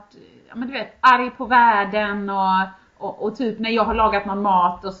varit, ja, men du vet, arg på världen och typ när jag har lagat någon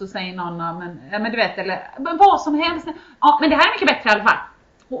mat och så säger någon, men du vet, eller vad som helst. Ja, men det här är mycket bättre i alla fall.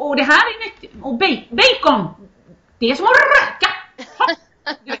 Och det här är nyttigt. Och bacon, det är som att röka.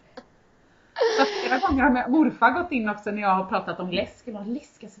 Du vet. Så flera gånger har morfar gått in också när jag har pratat om läsk. Eller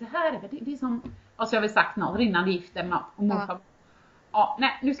läsk, alltså det här det är som, och så har vi sagt något, rinnande gift eller något. Och morfar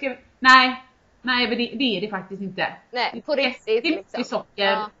nej, nu ska vi, nej, men det är det faktiskt inte. Nej, på riktigt liksom. Det är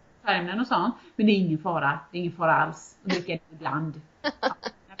socker, färgen och sånt. Men det är ingen fara, alls. Och dricker det ibland.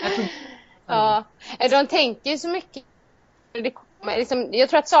 De tänker ju så mycket. Jag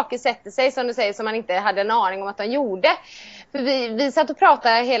tror att saker sätter sig, som du säger, som man inte hade en aning om att de gjorde. För vi satt och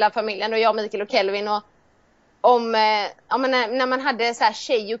pratade hela familjen, och jag, Mikael och Kelvin, och om när man hade så här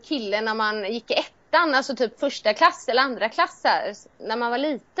tjej och kille när man gick i ettan, alltså typ första klass eller andra klass här, när man var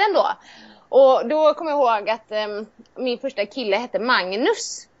liten då. Och då kommer jag ihåg att min första kille hette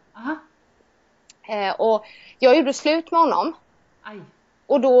Magnus. Och jag gjorde slut med honom. Aj.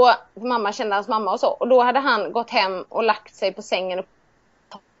 Och då, mamma kände hans mamma och så. Och då hade han gått hem och lagt sig på sängen och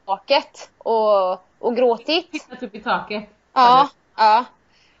på taket och gråtit. Tittat upp i taket. Ja.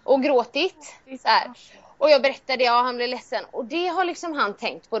 Och gråtit. Så här. Och jag berättade, han blev ledsen. Och det har liksom han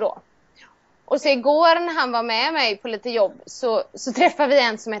tänkt på då. Och så igår när han var med mig på lite jobb så träffade vi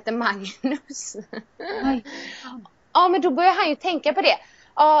en som heter Magnus. Ja, men då började han ju tänka på det.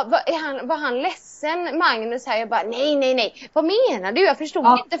 ja, var han ledsen, Magnus här? Jag bara, nej. Vad menar du? Jag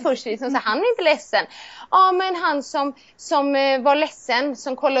förstod inte först. Liksom, så han är inte ledsen. Ja, men han som var ledsen,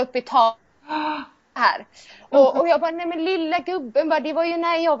 som kollade upp i tak här. Och jag bara, nej men lilla gubben, bara, det var ju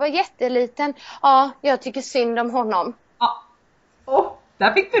när jag var jätteliten. Ja, jag tycker synd om honom. Ja.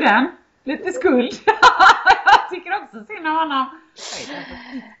 Där fick du den. Lite skuld. Jag tycker också synd om honom.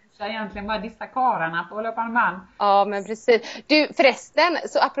 Jag egentligen bara dissa kararna på hålla på en man. Ja, men precis. Du, förresten,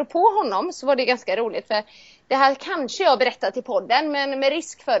 så apropå honom så var det ganska roligt. För det här kanske jag berättat i podden, men med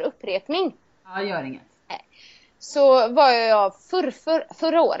risk för upprepning. Ja, gör inget. Så var jag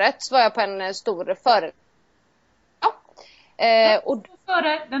förra året så var jag på en stor och före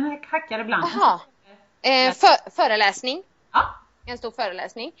den här hackade blanken. Föreläsning. Ja. En stor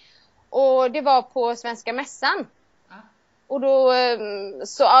föreläsning. Och det var på Svenska Mässan. Ja. Och då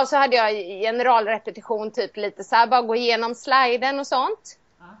så hade jag generalrepetition typ lite så här, bara gå igenom sliden och sånt.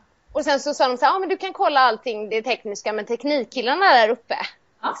 Ja. Och sen så sa de så här, men du kan kolla allting det tekniska med teknikkillarna där uppe.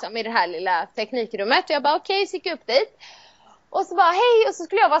 Ja. Liksom, i det här lilla teknikrummet. Och jag bara okej, så gick jag upp dit. Och så bara hej, och så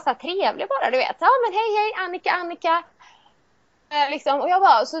skulle jag vara så här trevlig bara, du vet. Ja men hej, Annika. Liksom, och jag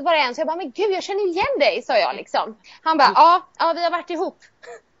bara, så var det en, så jag bara, men gud jag känner igen dig, sa jag liksom. Han bara, ja vi har varit ihop.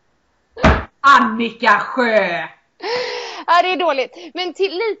 Annika Sjö! Ja, det är dåligt. Men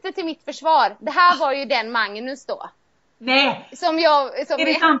lite till mitt försvar. Det här var ju den Magnus då. Nej! Som i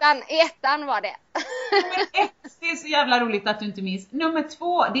ettan var det. Nummer 1, det är så jävla roligt att du inte minns. Nummer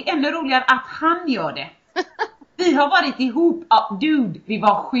 2, det är ännu roligare att han gör det. Vi har varit ihop, dude, vi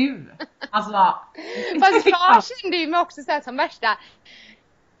var 7. Alltså, fast jag kände ju mig också så här som värsta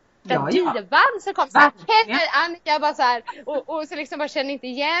divan som kom så här, hej Annika, bara så här, och så liksom bara kände inte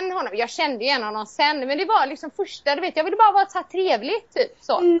igen honom. Jag kände igen honom sen, men det var liksom första, du vet, jag ville bara vara så här trevligt typ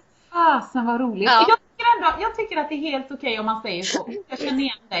så. Fasen vad roligt. Ja. Jag tycker att det är helt okej om man säger så. Jag känner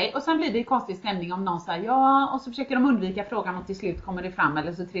igen dig. Och sen blir det en konstig stämning om någon säger ja, och så försöker de undvika frågan och till slut kommer det fram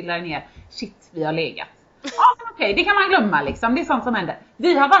eller så trillar det ner. Shit, vi har legat. Ja, okej, det kan man glömma liksom. Det är sånt som händer.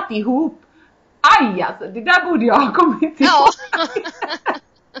 Vi har varit ihop. Aj alltså, det där borde jag ha kommit till. Ja.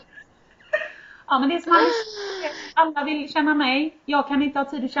 Ja, men det är som alla vill känna mig. Jag kan inte ha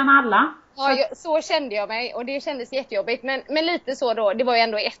tid att känna alla. Ja, så kände jag mig och det kändes jättejobbigt. Men lite så då, det var ju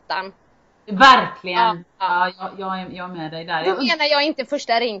ändå ettan. Verkligen. Ja, jag är med dig där. Då menar jag inte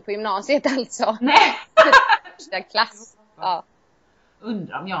första ring på gymnasiet alltså. Nej. Första klass. Ja.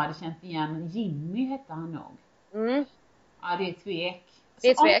 Undrar om jag hade känt igen Jimmy, hette han nog. Mm. Ja, det är tvek. Det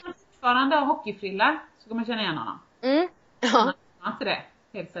är tvek. Om man fortfarande har hockeyfrilla så kan man känna igen honom. Mm. Ja. Ja, inte det.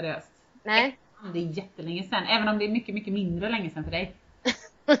 Helt seriöst. Nej. Det är jättelänge sedan. Även om det är mycket, mycket mindre länge sedan för dig.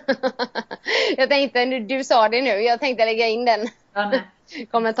 Jag tänkte, du sa det nu. Jag tänkte lägga in den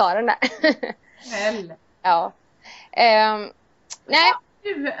kommentaren där. Väl. Ja. Nej.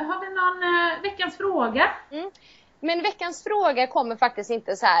 Du, har vi någon veckans fråga? Mm. Men veckans fråga kommer faktiskt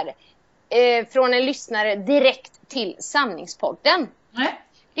inte så här från en lyssnare direkt till Sanningspodden. Nej.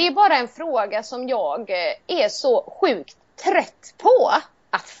 Det är bara en fråga som jag är så sjukt trött på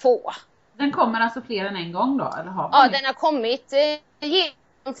att få. Den kommer alltså fler än en gång då? Eller har ja, den har kommit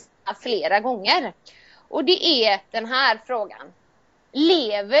flera gånger. Och det är den här frågan.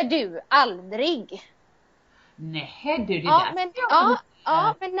 Lever du aldrig? Nej, du, det ja, där. Men,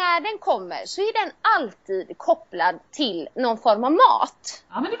 men när den kommer så är den alltid kopplad till någon form av mat.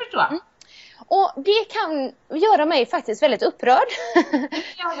 Ja, men det förstår jag. Mm. Och det kan göra mig faktiskt väldigt upprörd.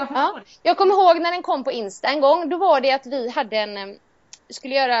 Ja, jag förstår. Jag kommer ihåg när den kom på Insta en gång. Då var det att vi hade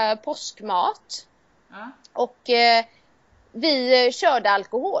skulle göra påskmat. Ja. Och vi körde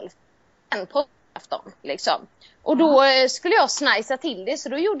alkohol en påskafton liksom. Och då skulle jag snajsa till det. Så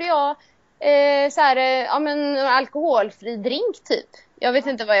då gjorde jag alkoholfri drink typ. Jag vet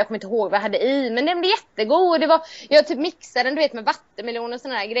inte jag kommer inte ihåg vad jag hade i. Men den blev jättegod. Jag typ mixade den, du vet, med vattenmelon och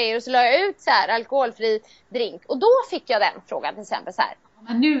såna här grejer. Och så la jag ut så här alkoholfri drink. Och då fick jag den frågan till exempel så här.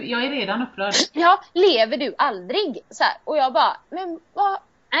 Men nu, jag är redan upprörd. Ja, lever du aldrig? Så här. Och jag bara, men vad?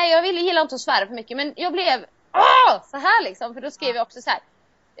 Nej, jag gillar inte att svära för mycket. Men jag blev så här liksom. För då skrev jag också så här.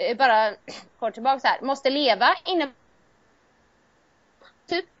 Bara kort tillbaka så här. Måste leva innan.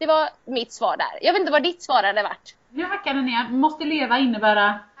 Typ, det var mitt svar där. Jag vet inte vad ditt svar hade varit. Nu hackar den ner. Måste leva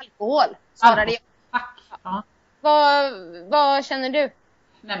innebära alkohol, svarade jag. Tack. Ja. Vad känner du?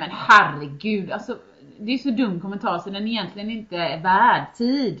 Nej men herregud, alltså det är så dum kommentar så den egentligen inte är värd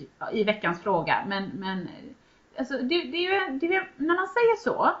tid i veckans fråga. Men alltså, det är när man säger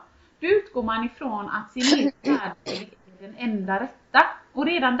så, då utgår man ifrån att sin egen värld är den enda rätta. Och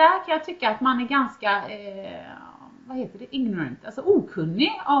redan där kan jag tycka att man är ganska, ignorant, alltså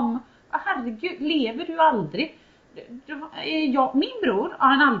okunnig om, herregud, lever du aldrig? min bror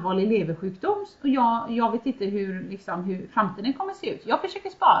har en allvarlig leversjukdom och jag vet inte hur framtiden kommer se ut. Jag försöker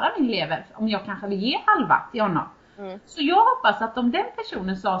spara min lever om jag kanske vill ge halva till honom. Så jag hoppas att om den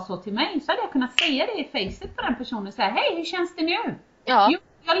personen sa så till mig så hade jag kunnat säga det i facet på den personen och säga: hej, hur känns det nu? Ja. Jo,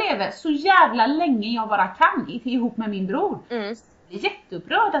 jag lever så jävla länge jag bara kan ihop med min bror.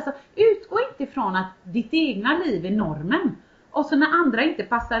 Jätteupprörd. Alltså, utgå inte ifrån att ditt egna liv är normen. Och så när andra inte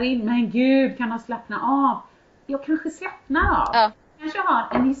passar in, men gud, kan jag slappna av? Jag kanske slappnar av. Ja. Jag kanske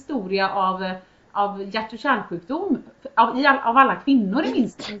har en historia av hjärt- och kärlsjukdom av alla kvinnor i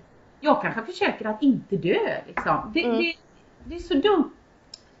minst. Jag kanske försöker att inte dö liksom. Det är så dumt.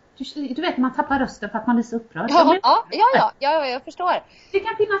 Du vet, man tappar rösten för att man är så upprörd. Ja, jag förstår. Det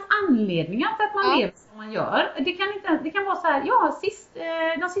kan finnas anledningar till att man lever som man gör. Det kan vara så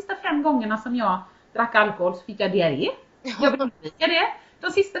här, de sista 5 gångerna som jag drack alkohol så fick jag diarré. Jag vill undvika det.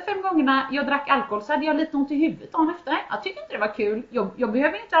 De sista 5 gångerna jag drack alkohol så hade jag lite ont i huvudet dagen efter. Jag tycker inte det var kul. Jag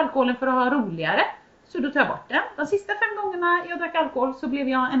behöver inte alkoholen för att ha roligare. Så då tar jag bort den. De sista 5 gångerna jag drack alkohol så blev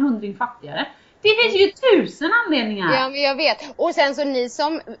jag en 100 fattigare. Det finns ju 1000 anledningar. Ja, men jag vet. Och sen så ni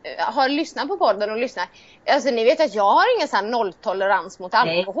som har lyssnat på podden och lyssnar. Alltså ni vet att jag har ingen sån här nolltolerans mot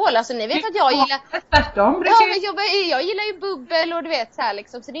alkohol. Nej. Alltså ni vet att jag gillar... Tvärtom. Ja, men jag gillar ju bubbel och du vet så här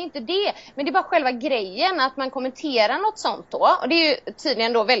liksom. Så det är inte det. Men det är bara själva grejen att man kommenterar något sånt då. Och det är ju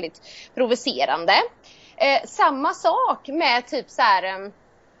tydligen då väldigt provocerande. Samma sak med typ så här...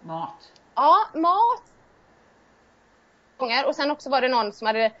 Mat. Ja, mat. Och sen också var det någon som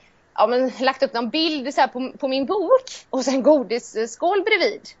hade... lagt upp någon bild så här på min bok och sen godisskål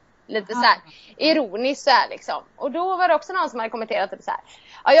bredvid. Lite så här ironiskt så här liksom. Och då var det också någon som hade kommenterat det så här: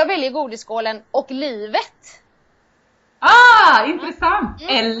 ja, jag väljer godisskålen och livet. Intressant.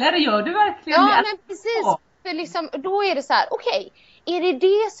 Eller gör du verkligen det? Ja, men precis. För liksom, då är det så här, okej, är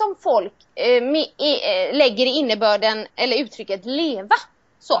det som folk lägger i innebörden eller uttrycket leva?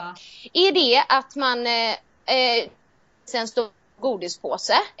 Så. Ja. Är det att man sen står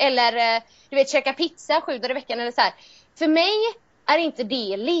godispåse eller du vet käka pizza 7 dagar i veckan eller så här. För mig är inte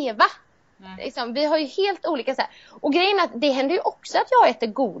det leva. Liksom, vi har ju helt olika så här. Och grejen är att det händer ju också att jag äter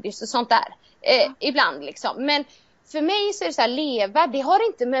godis och sånt där ibland liksom. Men för mig så är det så här, leva, det har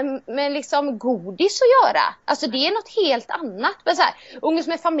inte med liksom godis att göra. Alltså det är något helt annat. Men så här, umgås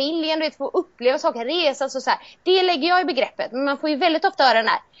med familjen, du vet, få uppleva saker, resa så här. Det lägger jag i begreppet. Men man får ju väldigt ofta höra den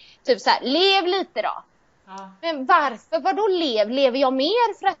här typ så här, lev lite då. Men varför? Vadå lever jag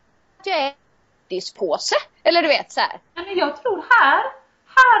mer för att jag är dispåse? Eller du vet så här. Men jag tror här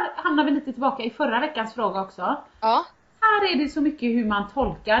hamnar vi lite tillbaka i förra veckans fråga också. Ja. Här är det så mycket hur man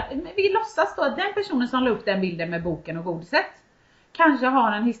tolkar. Vi låtsas då att den personen som la upp den bilden med boken och godiset kanske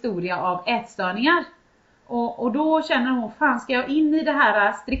har en historia av ätstörningar. Och då känner hon, fan ska jag in i det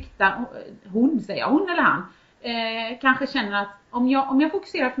här strikta, hon eller han. Kanske känner att om jag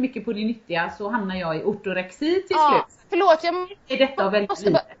fokuserar för mycket på det nyttiga så hamnar jag i ortorexi till slut. Förlåt,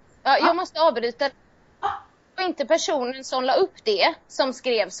 jag måste avbryta. Det var inte personen som la upp det som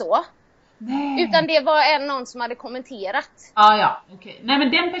skrev så. Nej. Utan det var någon som hade kommenterat. Okej. Nej,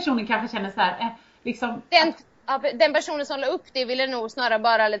 men den personen kanske känner så här liksom den personen som la upp det ville nog snarare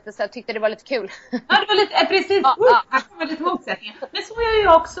bara lite så här, tyckte det var lite kul. Ja, det var lite precis. Här kommer lite motsättningar. Men så är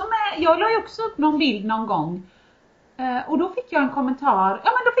jag också med. Jag la ju också upp någon bild någon gång. Och då fick jag en kommentar.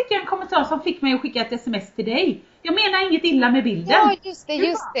 Ja, men då fick jag en kommentar som fick mig att skicka ett sms till dig. Jag menar inget illa med bilden. Ja, just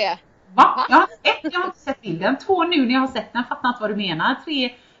det. Va? Ja, 1, jag har inte sett bilden. 2, nu när jag har sett den, fattar inte vad du menar.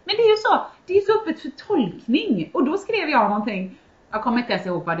 3, men det är ju så. Det är så öppet för tolkning. Och då skrev jag någonting. Jag kommer inte ens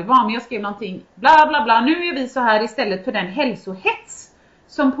ihåg vad det var, men jag skrev någonting. Bla bla bla, nu är vi så här istället för den hälsohets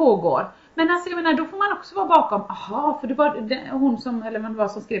som pågår. Men alltså jag menar, då får man också vara bakom. Aha, för det var hon som, eller vad det var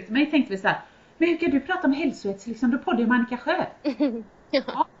som skrev till mig, tänkte vi så här. Men hur kan du prata om hälsohets liksom? Då poddar ju med Annika Sjö.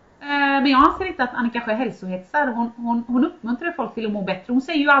 Ja. Men jag anser inte att Annika Sjö hälsohetsar. Hon uppmuntrar folk till att må bättre. Hon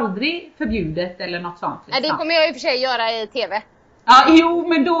säger ju aldrig förbjudet eller något sånt. Liksom. Ja, det kommer jag i och för sig göra i tv. Ja, jo,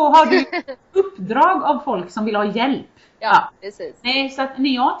 men då har du uppdrag av folk som vill ha hjälp. Ja, precis. Nej, så att när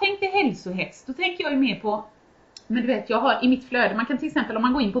jag tänkte hälsohets, då tänker jag ju mer på, men du vet, jag har i mitt flöde, man kan till exempel om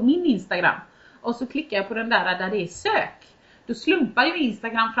man går in på min Instagram och så klickar jag på den där det är sök. Då slumpar ju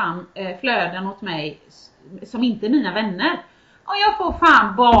Instagram fram flöden åt mig som inte är mina vänner. Och jag får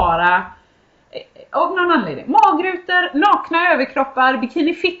fan bara av någon anledning magrutor, nakna överkroppar,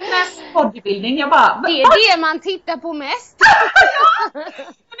 bikini fitness, bodybuilding. Jag bara, det är det man tittar på mest. Ja. Men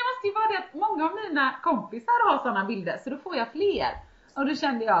det måste ju vara det att många av mina kompisar har sådana bilder, så då får jag fler. Och då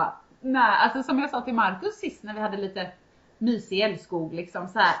kände jag, nej, alltså som jag sa till Marcus sist när vi hade lite mysig älskog liksom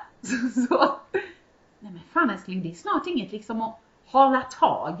så här. Så nej men fan älskling, det är snart inget liksom att hålla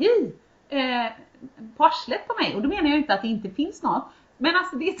tag i. på arslet på mig. Och då menar jag inte att det inte finns något. Men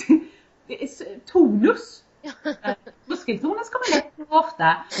alltså det är tonus. Muskeltonus kommer lätt och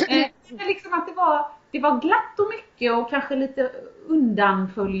ofta. Liksom att det var glatt och mycket och kanske lite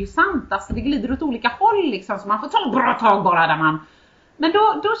undanföljsamt. Alltså det glider åt olika håll liksom. Så man får ta bra tag bara där man... Men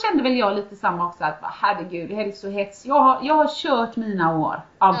då kände väl jag lite samma också. Att herregud, hälsohets. Jag har kört mina år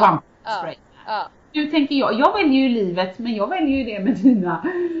av bumpspray. Nu tänker jag väljer ju livet, men jag väljer ju det med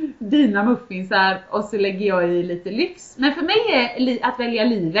dina muffinsar och så lägger jag i lite lyx. Men för mig är att välja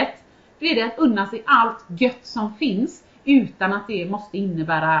livet, det är det att unna sig allt gött som finns utan att det måste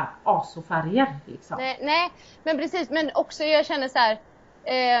innebära azofärger liksom. Nej, men precis, men också jag känner så här,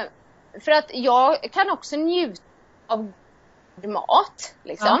 för att jag kan också njuta av mat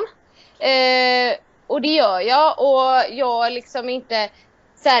liksom. Och det gör jag, och jag liksom inte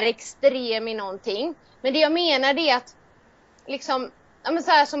så här extrem i någonting. Men det jag menar är att liksom, ja men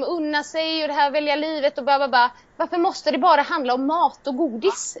så här som unna sig och det här välja livet och bara. Varför måste det bara handla om mat och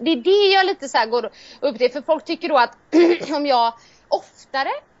godis? Det är det jag lite så här går upp till. För folk tycker då att om jag oftare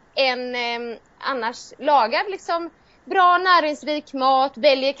än annars lagar liksom bra näringsrik mat,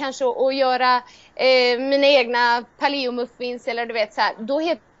 väljer kanske att göra mina egna paleo-muffins eller du vet så här, då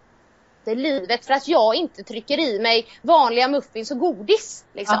heter det livet för att jag inte trycker i mig vanliga muffins och godis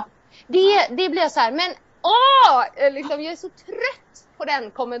liksom. Det blir så här, men liksom, jag är så trött på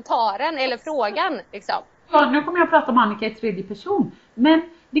den kommentaren eller frågan liksom. Ja, nu kommer jag att prata om Annika i tredje person. Men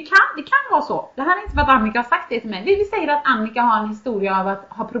det kan vara så. Det här är inte vad Annika har sagt det till mig. Vi säger att Annika har en historia av att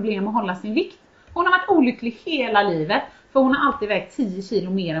ha problem att hålla sin vikt. Hon har varit olycklig hela livet. För hon har alltid vägt 10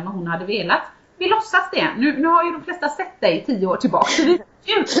 kilo mer än vad hon hade velat. Vi låtsas det. Nu har ju de flesta sett dig 10 år tillbaka.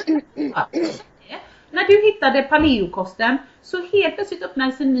 När du hittade paleokosten så helt plötsligt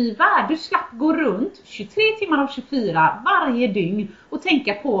öppnades en ny värld. Du slapp gå runt 23 timmar av 24 varje dygn och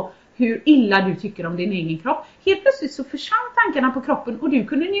tänka på hur illa du tycker om din egen kropp. Helt plötsligt så försvann tankarna på kroppen och du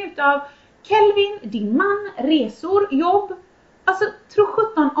kunde njuta av Kelvin, din man, resor, jobb. Alltså, tro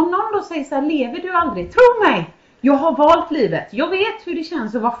 17, om någon då säger så här, lever du aldrig? Tro mig, jag har valt livet. Jag vet hur det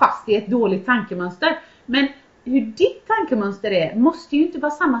känns att vara fast i ett dåligt tankemönster. Men hur ditt tankemönster är måste ju inte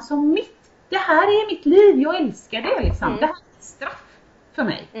vara samma som mitt. Det här är mitt liv, jag älskar det liksom. Det här är straff för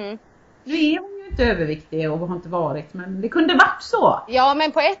mig. Nu är hon ju inte överviktig och har inte varit, men det kunde varit så. Ja,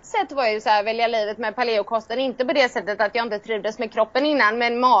 men på ett sätt var ju så här, välja livet med paleokosten. Inte på det sättet att jag inte trivdes med kroppen innan,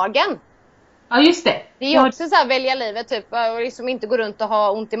 men magen. Ja, just det. Det är ju också så här, välja livet typ, och liksom inte gå runt och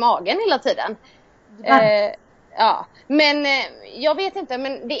ha ont i magen hela tiden. Ja, men jag vet inte,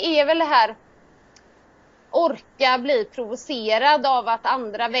 men det är väl det här orka bli provocerad av att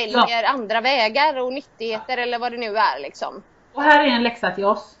andra väljer andra vägar och nyttigheter eller vad det nu är liksom. Och här är en läxa till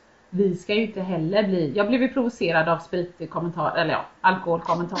oss. Vi ska ju inte heller bli... Jag blev ju provocerad av spritkommentarer, eller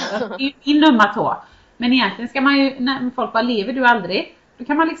alkoholkommentarer. I nummer 2. Men egentligen ska man ju, när folk bara lever du aldrig, då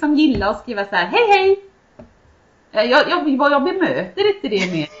kan man liksom gilla och skriva så här: hej! Jag bemöter inte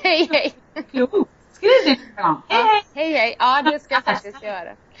det med. Hej! Skriv det en gång. Hej! Ja, det ska jag faktiskt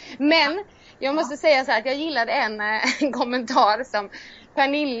göra. Men jag måste säga så här att jag gillade en kommentar som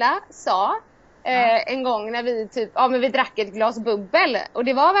Pernilla sa en gång när vi typ, men vi drack ett glas bubbel. Och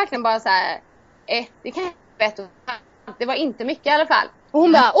det var verkligen bara så här, det kan jag det var inte mycket i alla fall. Och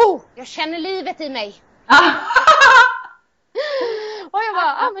hon bara, jag känner livet i mig. Och jag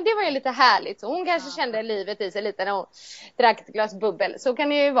bara, men det var ju lite härligt. Så hon kanske kände livet i sig lite när hon drack ett glas bubbel. Så kan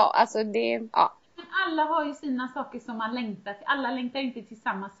det ju vara, alltså det, Alla har ju sina saker som man längtar till. Alla längtar inte till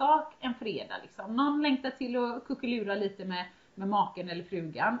samma sak en fredag liksom. Någon längtar till att kuckelura lite med maken eller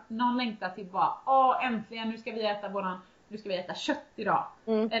frugan. Någon längtar till bara, äntligen nu ska vi äta kött idag.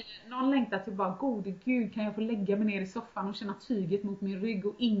 Eller någon längtar till bara, gode gud, kan jag få lägga mig ner i soffan och känna tyget mot min rygg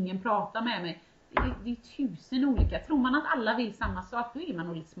och ingen pratar med mig. Det är 1000 olika. Tror man att alla vill samma sak, då är man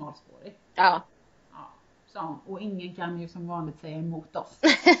nog lite smalspårig. Ja. Så, och ingen kan ju som vanligt säga emot oss.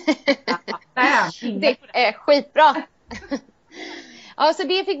 Det är skitbra. Ja, så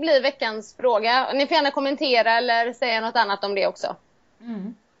det fick bli veckans fråga. Ni får gärna kommentera eller säga något annat om det också.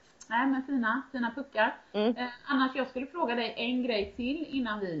 Nej, men fina puckar. Annars jag skulle fråga dig en grej till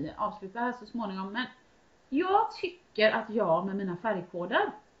innan vi avslutar här så småningom. Men jag tycker att jag med mina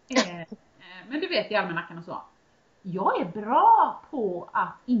färgkoder men du vet i almanackan och så. Jag är bra på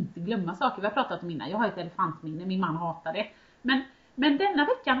att inte glömma saker. Vi har pratat om innan. Jag har ett elefantminne. Min man hatar det. Men denna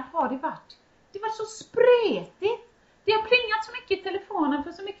veckan har det varit så spretigt. Det har plingat så mycket i telefonen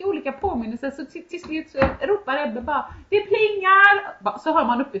för så mycket olika påminnelser. Så till slut så ropar Ebbe bara, det plingar. Så hör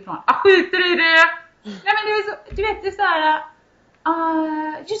man uppifrån, skjuter i det. Nej men det är så, du vet det är så här.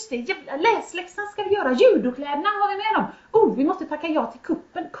 Just det, jävla läsläxan ska vi göra. Judokläderna har vi med dem. Vi måste tacka ja till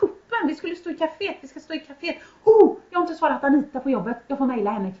kuppen. det skulle stå i kaféet, vi ska stå i kaféet. Jag har inte svarat Anita på jobbet, jag får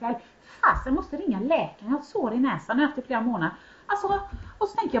mejla henne ikväll. Jag måste ringa läkaren, jag har ett sår i näsan efter flera månader. Alltså, och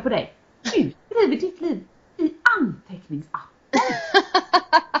så tänker jag på dig. Du skriver ditt liv i anteckningsappen.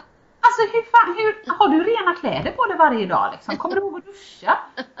 Alltså hur har du rena kläder på dig varje dag liksom? Kommer du ihåg att duscha?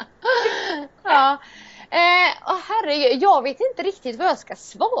 Ja. Herregud, jag vet inte riktigt vad jag ska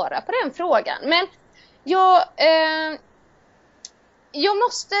svara på den frågan. Men jag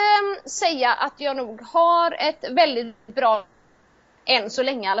måste säga att jag nog har ett väldigt bra, än så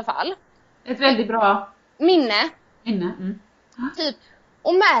länge i alla fall, ett väldigt bra minne. Typ.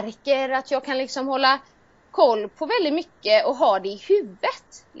 Och märker att jag kan liksom hålla koll på väldigt mycket och ha det i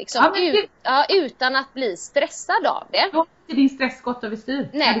huvudet. Liksom, utan att bli stressad av det. Då är din stress gått över styr.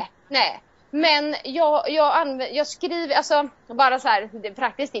 Nej. Men jag skriver, alltså bara så här, det är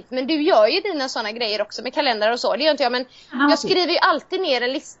praktiskt tips. Men du gör ju dina sådana grejer också med kalendrar och så. Det gör inte jag, men jag skriver ju alltid ner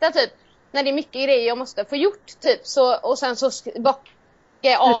en lista typ. När det är mycket grejer jag måste få gjort typ. Så, och sen så bockar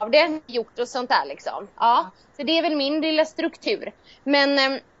jag av det gjort och sånt där liksom. Ja, så det är väl min lilla struktur.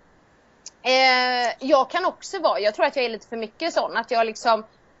 Men jag kan också vara, jag tror att jag är lite för mycket sån. Att jag liksom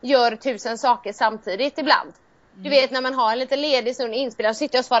gör 1000 saker samtidigt ibland. Du vet när man har en lite ledig stund inspelad, så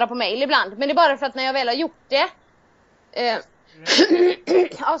sitter jag och svarar på mejl ibland. Men det är bara för att när jag väl har gjort det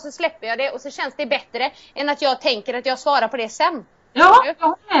ja, så släpper jag det och så känns det bättre än att jag tänker att jag svarar på det sen. Ja, jag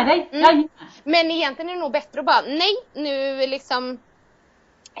håller med dig. Men egentligen är det nog bättre att bara, nej, nu liksom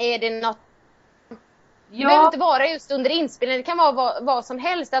är det något. Det behöver inte vara just under inspelningen, det kan vara vad som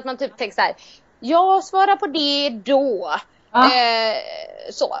helst. Att man typ tänker så här, jag svarar på det då.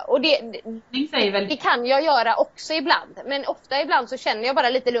 Så. Och det kan jag göra också ibland. Men ofta ibland så känner jag bara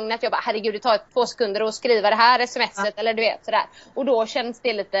lite lugn att jag bara, herregud, det tar 2 sekunder att skriva det här sms'et eller du vet sådär. Och då känns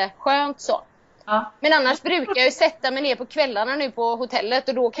det lite skönt så. Men annars brukar jag ju sätta mig ner på kvällarna nu på hotellet.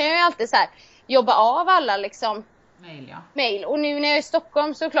 Och då kan jag ju alltid så här jobba av alla liksom mail. Och nu när jag är i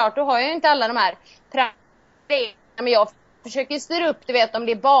Stockholm såklart, då har jag ju inte alla de här men jag försöker styra upp, du vet, om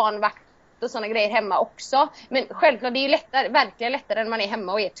det är barnvakt och sådana grejer hemma också. Men självklart, det är ju verkligen lättare när man är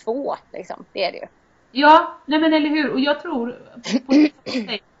hemma och är 2 liksom. Det är det ju. Ja, nej men eller hur. Och jag tror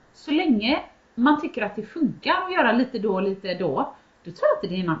så länge man tycker att det funkar att göra lite då tror jag inte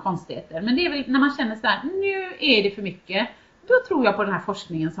det är några konstigheter. Men det är väl när man känner så här, nu är det för mycket. Då tror jag på den här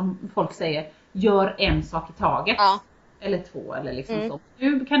forskningen som folk säger, gör en sak i taget. Ja. Eller 2 eller liksom så.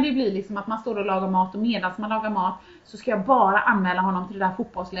 Nu kan det bli liksom att man står och lagar mat, och medan man lagar mat så ska jag bara anmäla honom till det där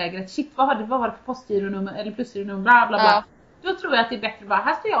fotbollslägret. Shit, vad var det för postgironummer eller plusgironummer, bla bla bla. Ja. Då tror jag att det är bättre bara,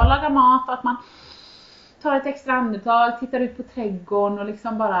 här står jag och lagar mat, och att man tar ett extra andetag, tittar ut på trädgården och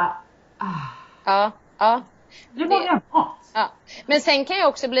liksom bara Ja. Det var det mat. Ja. Men sen kan jag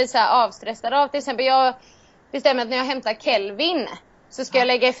också bli så här avstressad av, till exempel jag bestämmer att när jag hämtar Kelvin så ska jag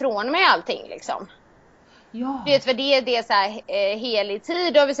lägga ifrån mig allting liksom. Ja. Du vet, för det är så här helig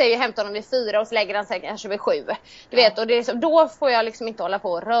tid. Och vi säger ju hämta honom vid 4 och så lägger han sig kanske vid 7. Du vet, och det är liksom, då får jag liksom inte hålla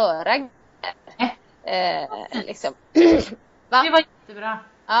på och röra. Liksom. Va? Det var jättebra.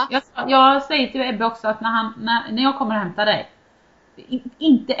 Ja. Jag säger till Ebbe också att när jag kommer och hämtar dig,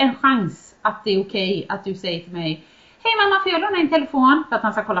 inte en chans att det är okej att du säger till mig, hej mamma, får jag låna en telefon för att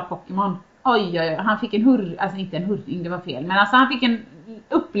han ska kolla Pokémon. Oj, han fick en alltså inte en hurring, det var fel, men alltså han fick en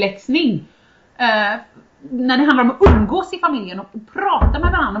uppläxning. När det handlar om att umgås i familjen och prata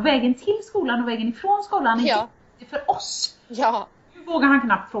med varandra, och vägen till skolan och vägen ifrån skolan är det för oss. Ja. Nu vågar han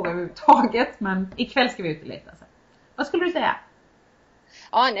knappt fråga överhuvudtaget, men ikväll ska vi ut och leta. Vad skulle du säga?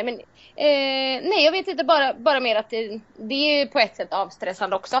 Ja, nej, jag vet inte, bara mer att det är på ett sätt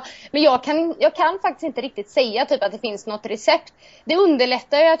avstressande också. Men jag kan faktiskt inte riktigt säga typ att det finns något recept. Det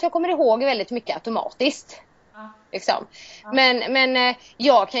underlättar ju att jag kommer ihåg väldigt mycket automatiskt. Liksom. Men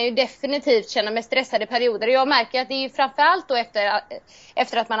jag kan ju definitivt känna mig stressade perioder. Och jag märker att det är ju framförallt då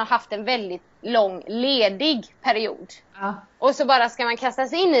efter att man har haft en väldigt lång ledig period. Och så bara ska man kasta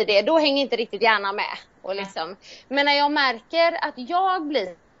sig in i det. Då hänger inte riktigt hjärnan med. Och liksom. Men när jag märker att jag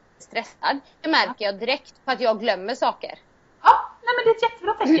blir stressad, det märker jag direkt på att jag glömmer saker. Ja, nej men det är ett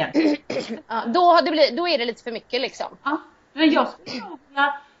jättebra tecken. Då är det lite för mycket liksom. Ja, men jag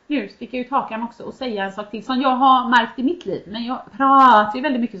skulle nu sticka ut hakan också och säga en sak till som jag har märkt i mitt liv. Men jag pratar ju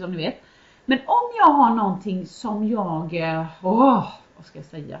väldigt mycket som ni vet. Men om jag har någonting som vad ska jag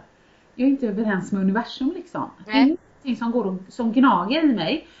säga? Jag är inte överens med universum liksom. Någonting som går som gnager i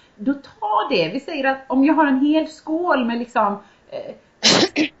mig. Då tar det. Vi säger att om jag har en hel skål med liksom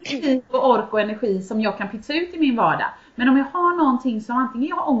och ork och energi som jag kan pizza ut i min vardag. Men om jag har någonting som antingen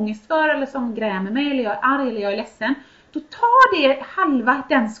jag har ångest för eller som grämer mig, eller jag är arg eller jag är ledsen, då tar det halva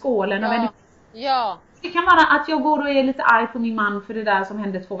den skålen av energi. Ja. Det kan vara att jag går och är lite arg på min man för det där som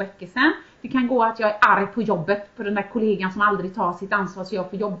hände 2 veckor sedan. Det kan gå att jag är arg på jobbet på den där kollegan som aldrig tar sitt ansvar så jag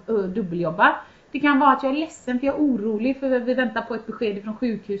får dubbeljobba. Det kan vara att jag är ledsen för jag är orolig för vi väntar på ett besked från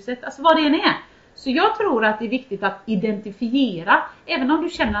sjukhuset. Alltså vad det än är. Så jag tror att det är viktigt att identifiera. Även om du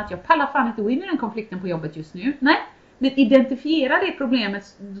känner att jag pallar fan inte gå in i den konflikten på jobbet just nu. Nej. Men identifiera det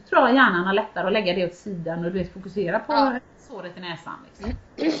problemet. Då tror jag hjärnan har lättare att lägga det åt sidan. Och du vet, fokusera på såret i näsan. Liksom.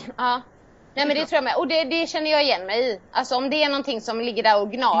 Ja. Nej, men det tror jag med. Och det känner jag igen mig i. Alltså om det är någonting som ligger där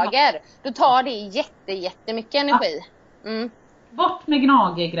och gnager. Då tar det jättemycket energi. Bort med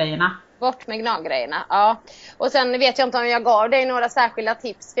gnagergrejerna. Bort med gnaggrejerna, ja. Och sen vet jag inte om jag gav dig några särskilda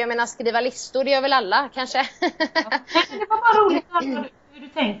tips. För jag menar, skriva listor, det gör väl alla kanske. Det var bara roligt att höra hur du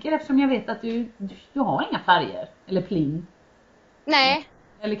tänker. Eftersom jag vet att du har inga färger. Eller pling. Nej.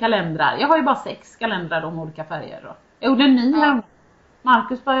 Eller kalendrar. Jag har ju bara 6 kalendrar om olika färger då. Jag gjorde en ny här.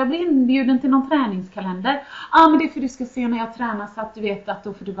 Marcus bara, jag blir inbjuden till någon träningskalender. Ja, men det är för du ska se när jag tränar så att du vet att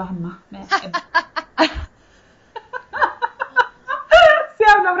då får du vara hemma med. Så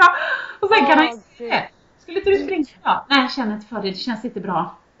jävla bra. Och sen kan han se. Skulle inte du springa då? Nej, jag känner inte för det. Det känns inte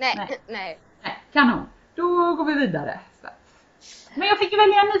bra. Nej. Kanon. Då går vi vidare. Så. Men jag fick ju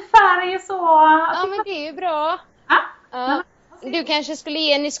välja en ny färg så. Ja, men det är ju bra. Ja. Du kanske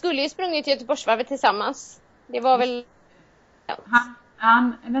ni skulle ju sprungit till Göteborgsvarvet tillsammans. Det var väl...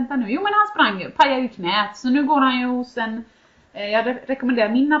 Vänta nu. Jo, men han sprang, pajade ju knät. Så nu går han ju hos en... Jag rekommenderar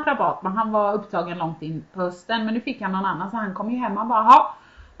min naprapat, men han var upptagen långt in på hösten. Men nu fick han någon annan, så han kom ju hem och bara,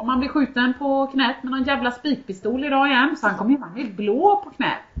 om man blir skjuten på knät med någon jävla spikpistol idag igen. Så han kom hem, han är blå på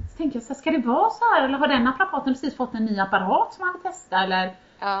knät. Så tänkte jag, ska det vara så här? Eller har den naprapaten precis fått en ny apparat som han vill testa? Eller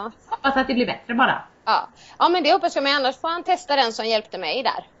hoppas att det blir bättre bara. Ja, men det hoppas jag med. Annars får han testa den som hjälpte mig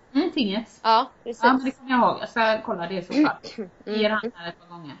där. Tinget. Ja, precis. Ja, men det kommer jag ihåg. Jag ska kolla det i så fall. Ger han här ett par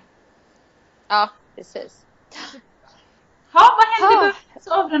gånger. Ja, precis. Ja, vad händer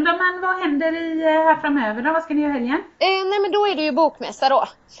så avrunda, men vad händer här framöver då? Vad ska ni göra helgen? Nej, men då är det ju bokmässa då.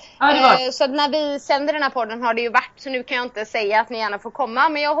 Ja, det var. Så när vi sänder den här podden har det ju varit. Så nu kan jag inte säga att ni gärna får komma.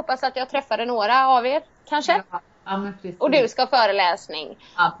 Men jag hoppas att jag träffade några av er, kanske. Ja, men precis. Och du ska ha föreläsning.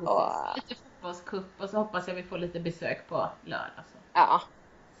 Ja, precis. Lite fotbollscup och så hoppas jag vi får lite besök på lördag. Så. Ja.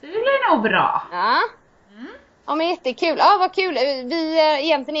 Så det blir nog bra. Ja. Ja, men jättekul. Ja, vad kul.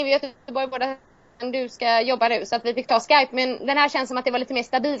 Egentligen är vi i Göteborg båda. Du ska jobba nu så att vi fick ta Skype. Men den här känns som att det var lite mer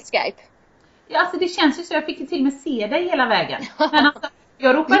stabilt Skype. Ja, alltså det känns ju så. Jag fick ju till och med se dig hela vägen. Men alltså,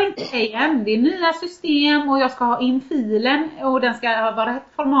 jag ropar inte igen. Det är nya system och jag ska ha in filen. Och den ska vara rätt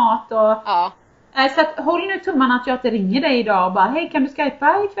format. Och, så att, håll nu tummarna att jag inte ringer dig idag och bara, hej, kan du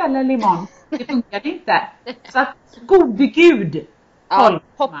skypa ikväll eller imorgon? Det funkar inte. Så att, gode gud.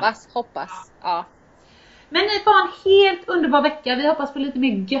 Hoppas. Ja. Men ni får en helt underbar vecka. Vi hoppas på lite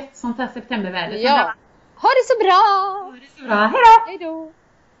mer gött sånt här septemberväder. Ja. Ha det så bra. Hej då.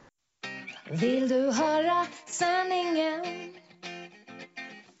 Vill du höra sanningen?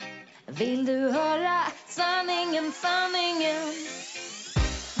 Vill du höra sanningen?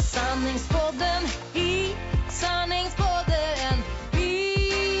 Sanningspodden i sanningspodden i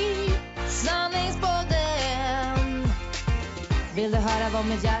sanningspodden. Vill du höra vad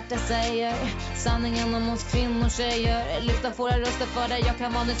mitt hjärta säger? Sanningen om oss kvinnor tjejer. Lyfta våra röster för dig. Jag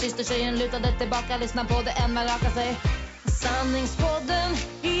kan vara din syster tjejen. Lutade tillbaka, lyssna på det än man rakar sig. Sanningspodden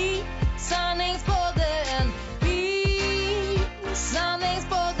i sanningspodden i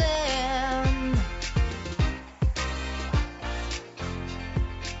sanningspodden.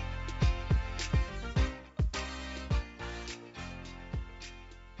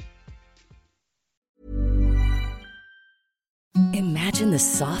 Imagine the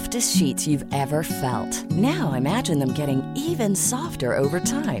softest sheets you've ever felt. Now imagine them getting even softer over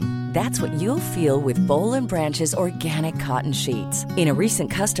time. That's what you'll feel with Boll & Branch's organic cotton sheets. In a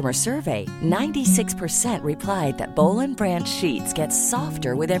recent customer survey, 96% replied that Boll & Branch sheets get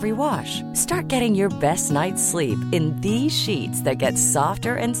softer with every wash. Start getting your best night's sleep in these sheets that get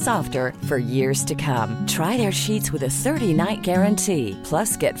softer and softer for years to come. Try their sheets with a 30-night guarantee.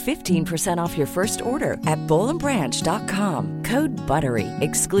 Plus, get 15% off your first order at bollandbranch.com. Code BUTTERY.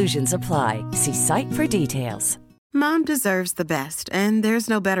 Exclusions apply. See site for details. Mom deserves the best, and there's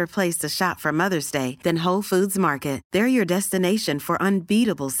no better place to shop for Mother's Day than Whole Foods Market. They're your destination for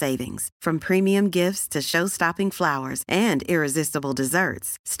unbeatable savings, from premium gifts to show-stopping flowers and irresistible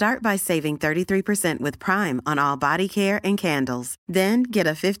desserts. Start by saving 33% with Prime on all body care and candles. Then get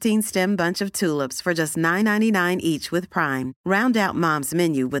a 15-stem bunch of tulips for just $9.99 each with Prime. Round out Mom's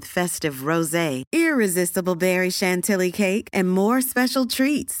menu with festive rosé, irresistible berry chantilly cake, and more special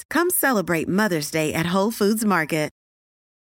treats. Come celebrate Mother's Day at Whole Foods Market.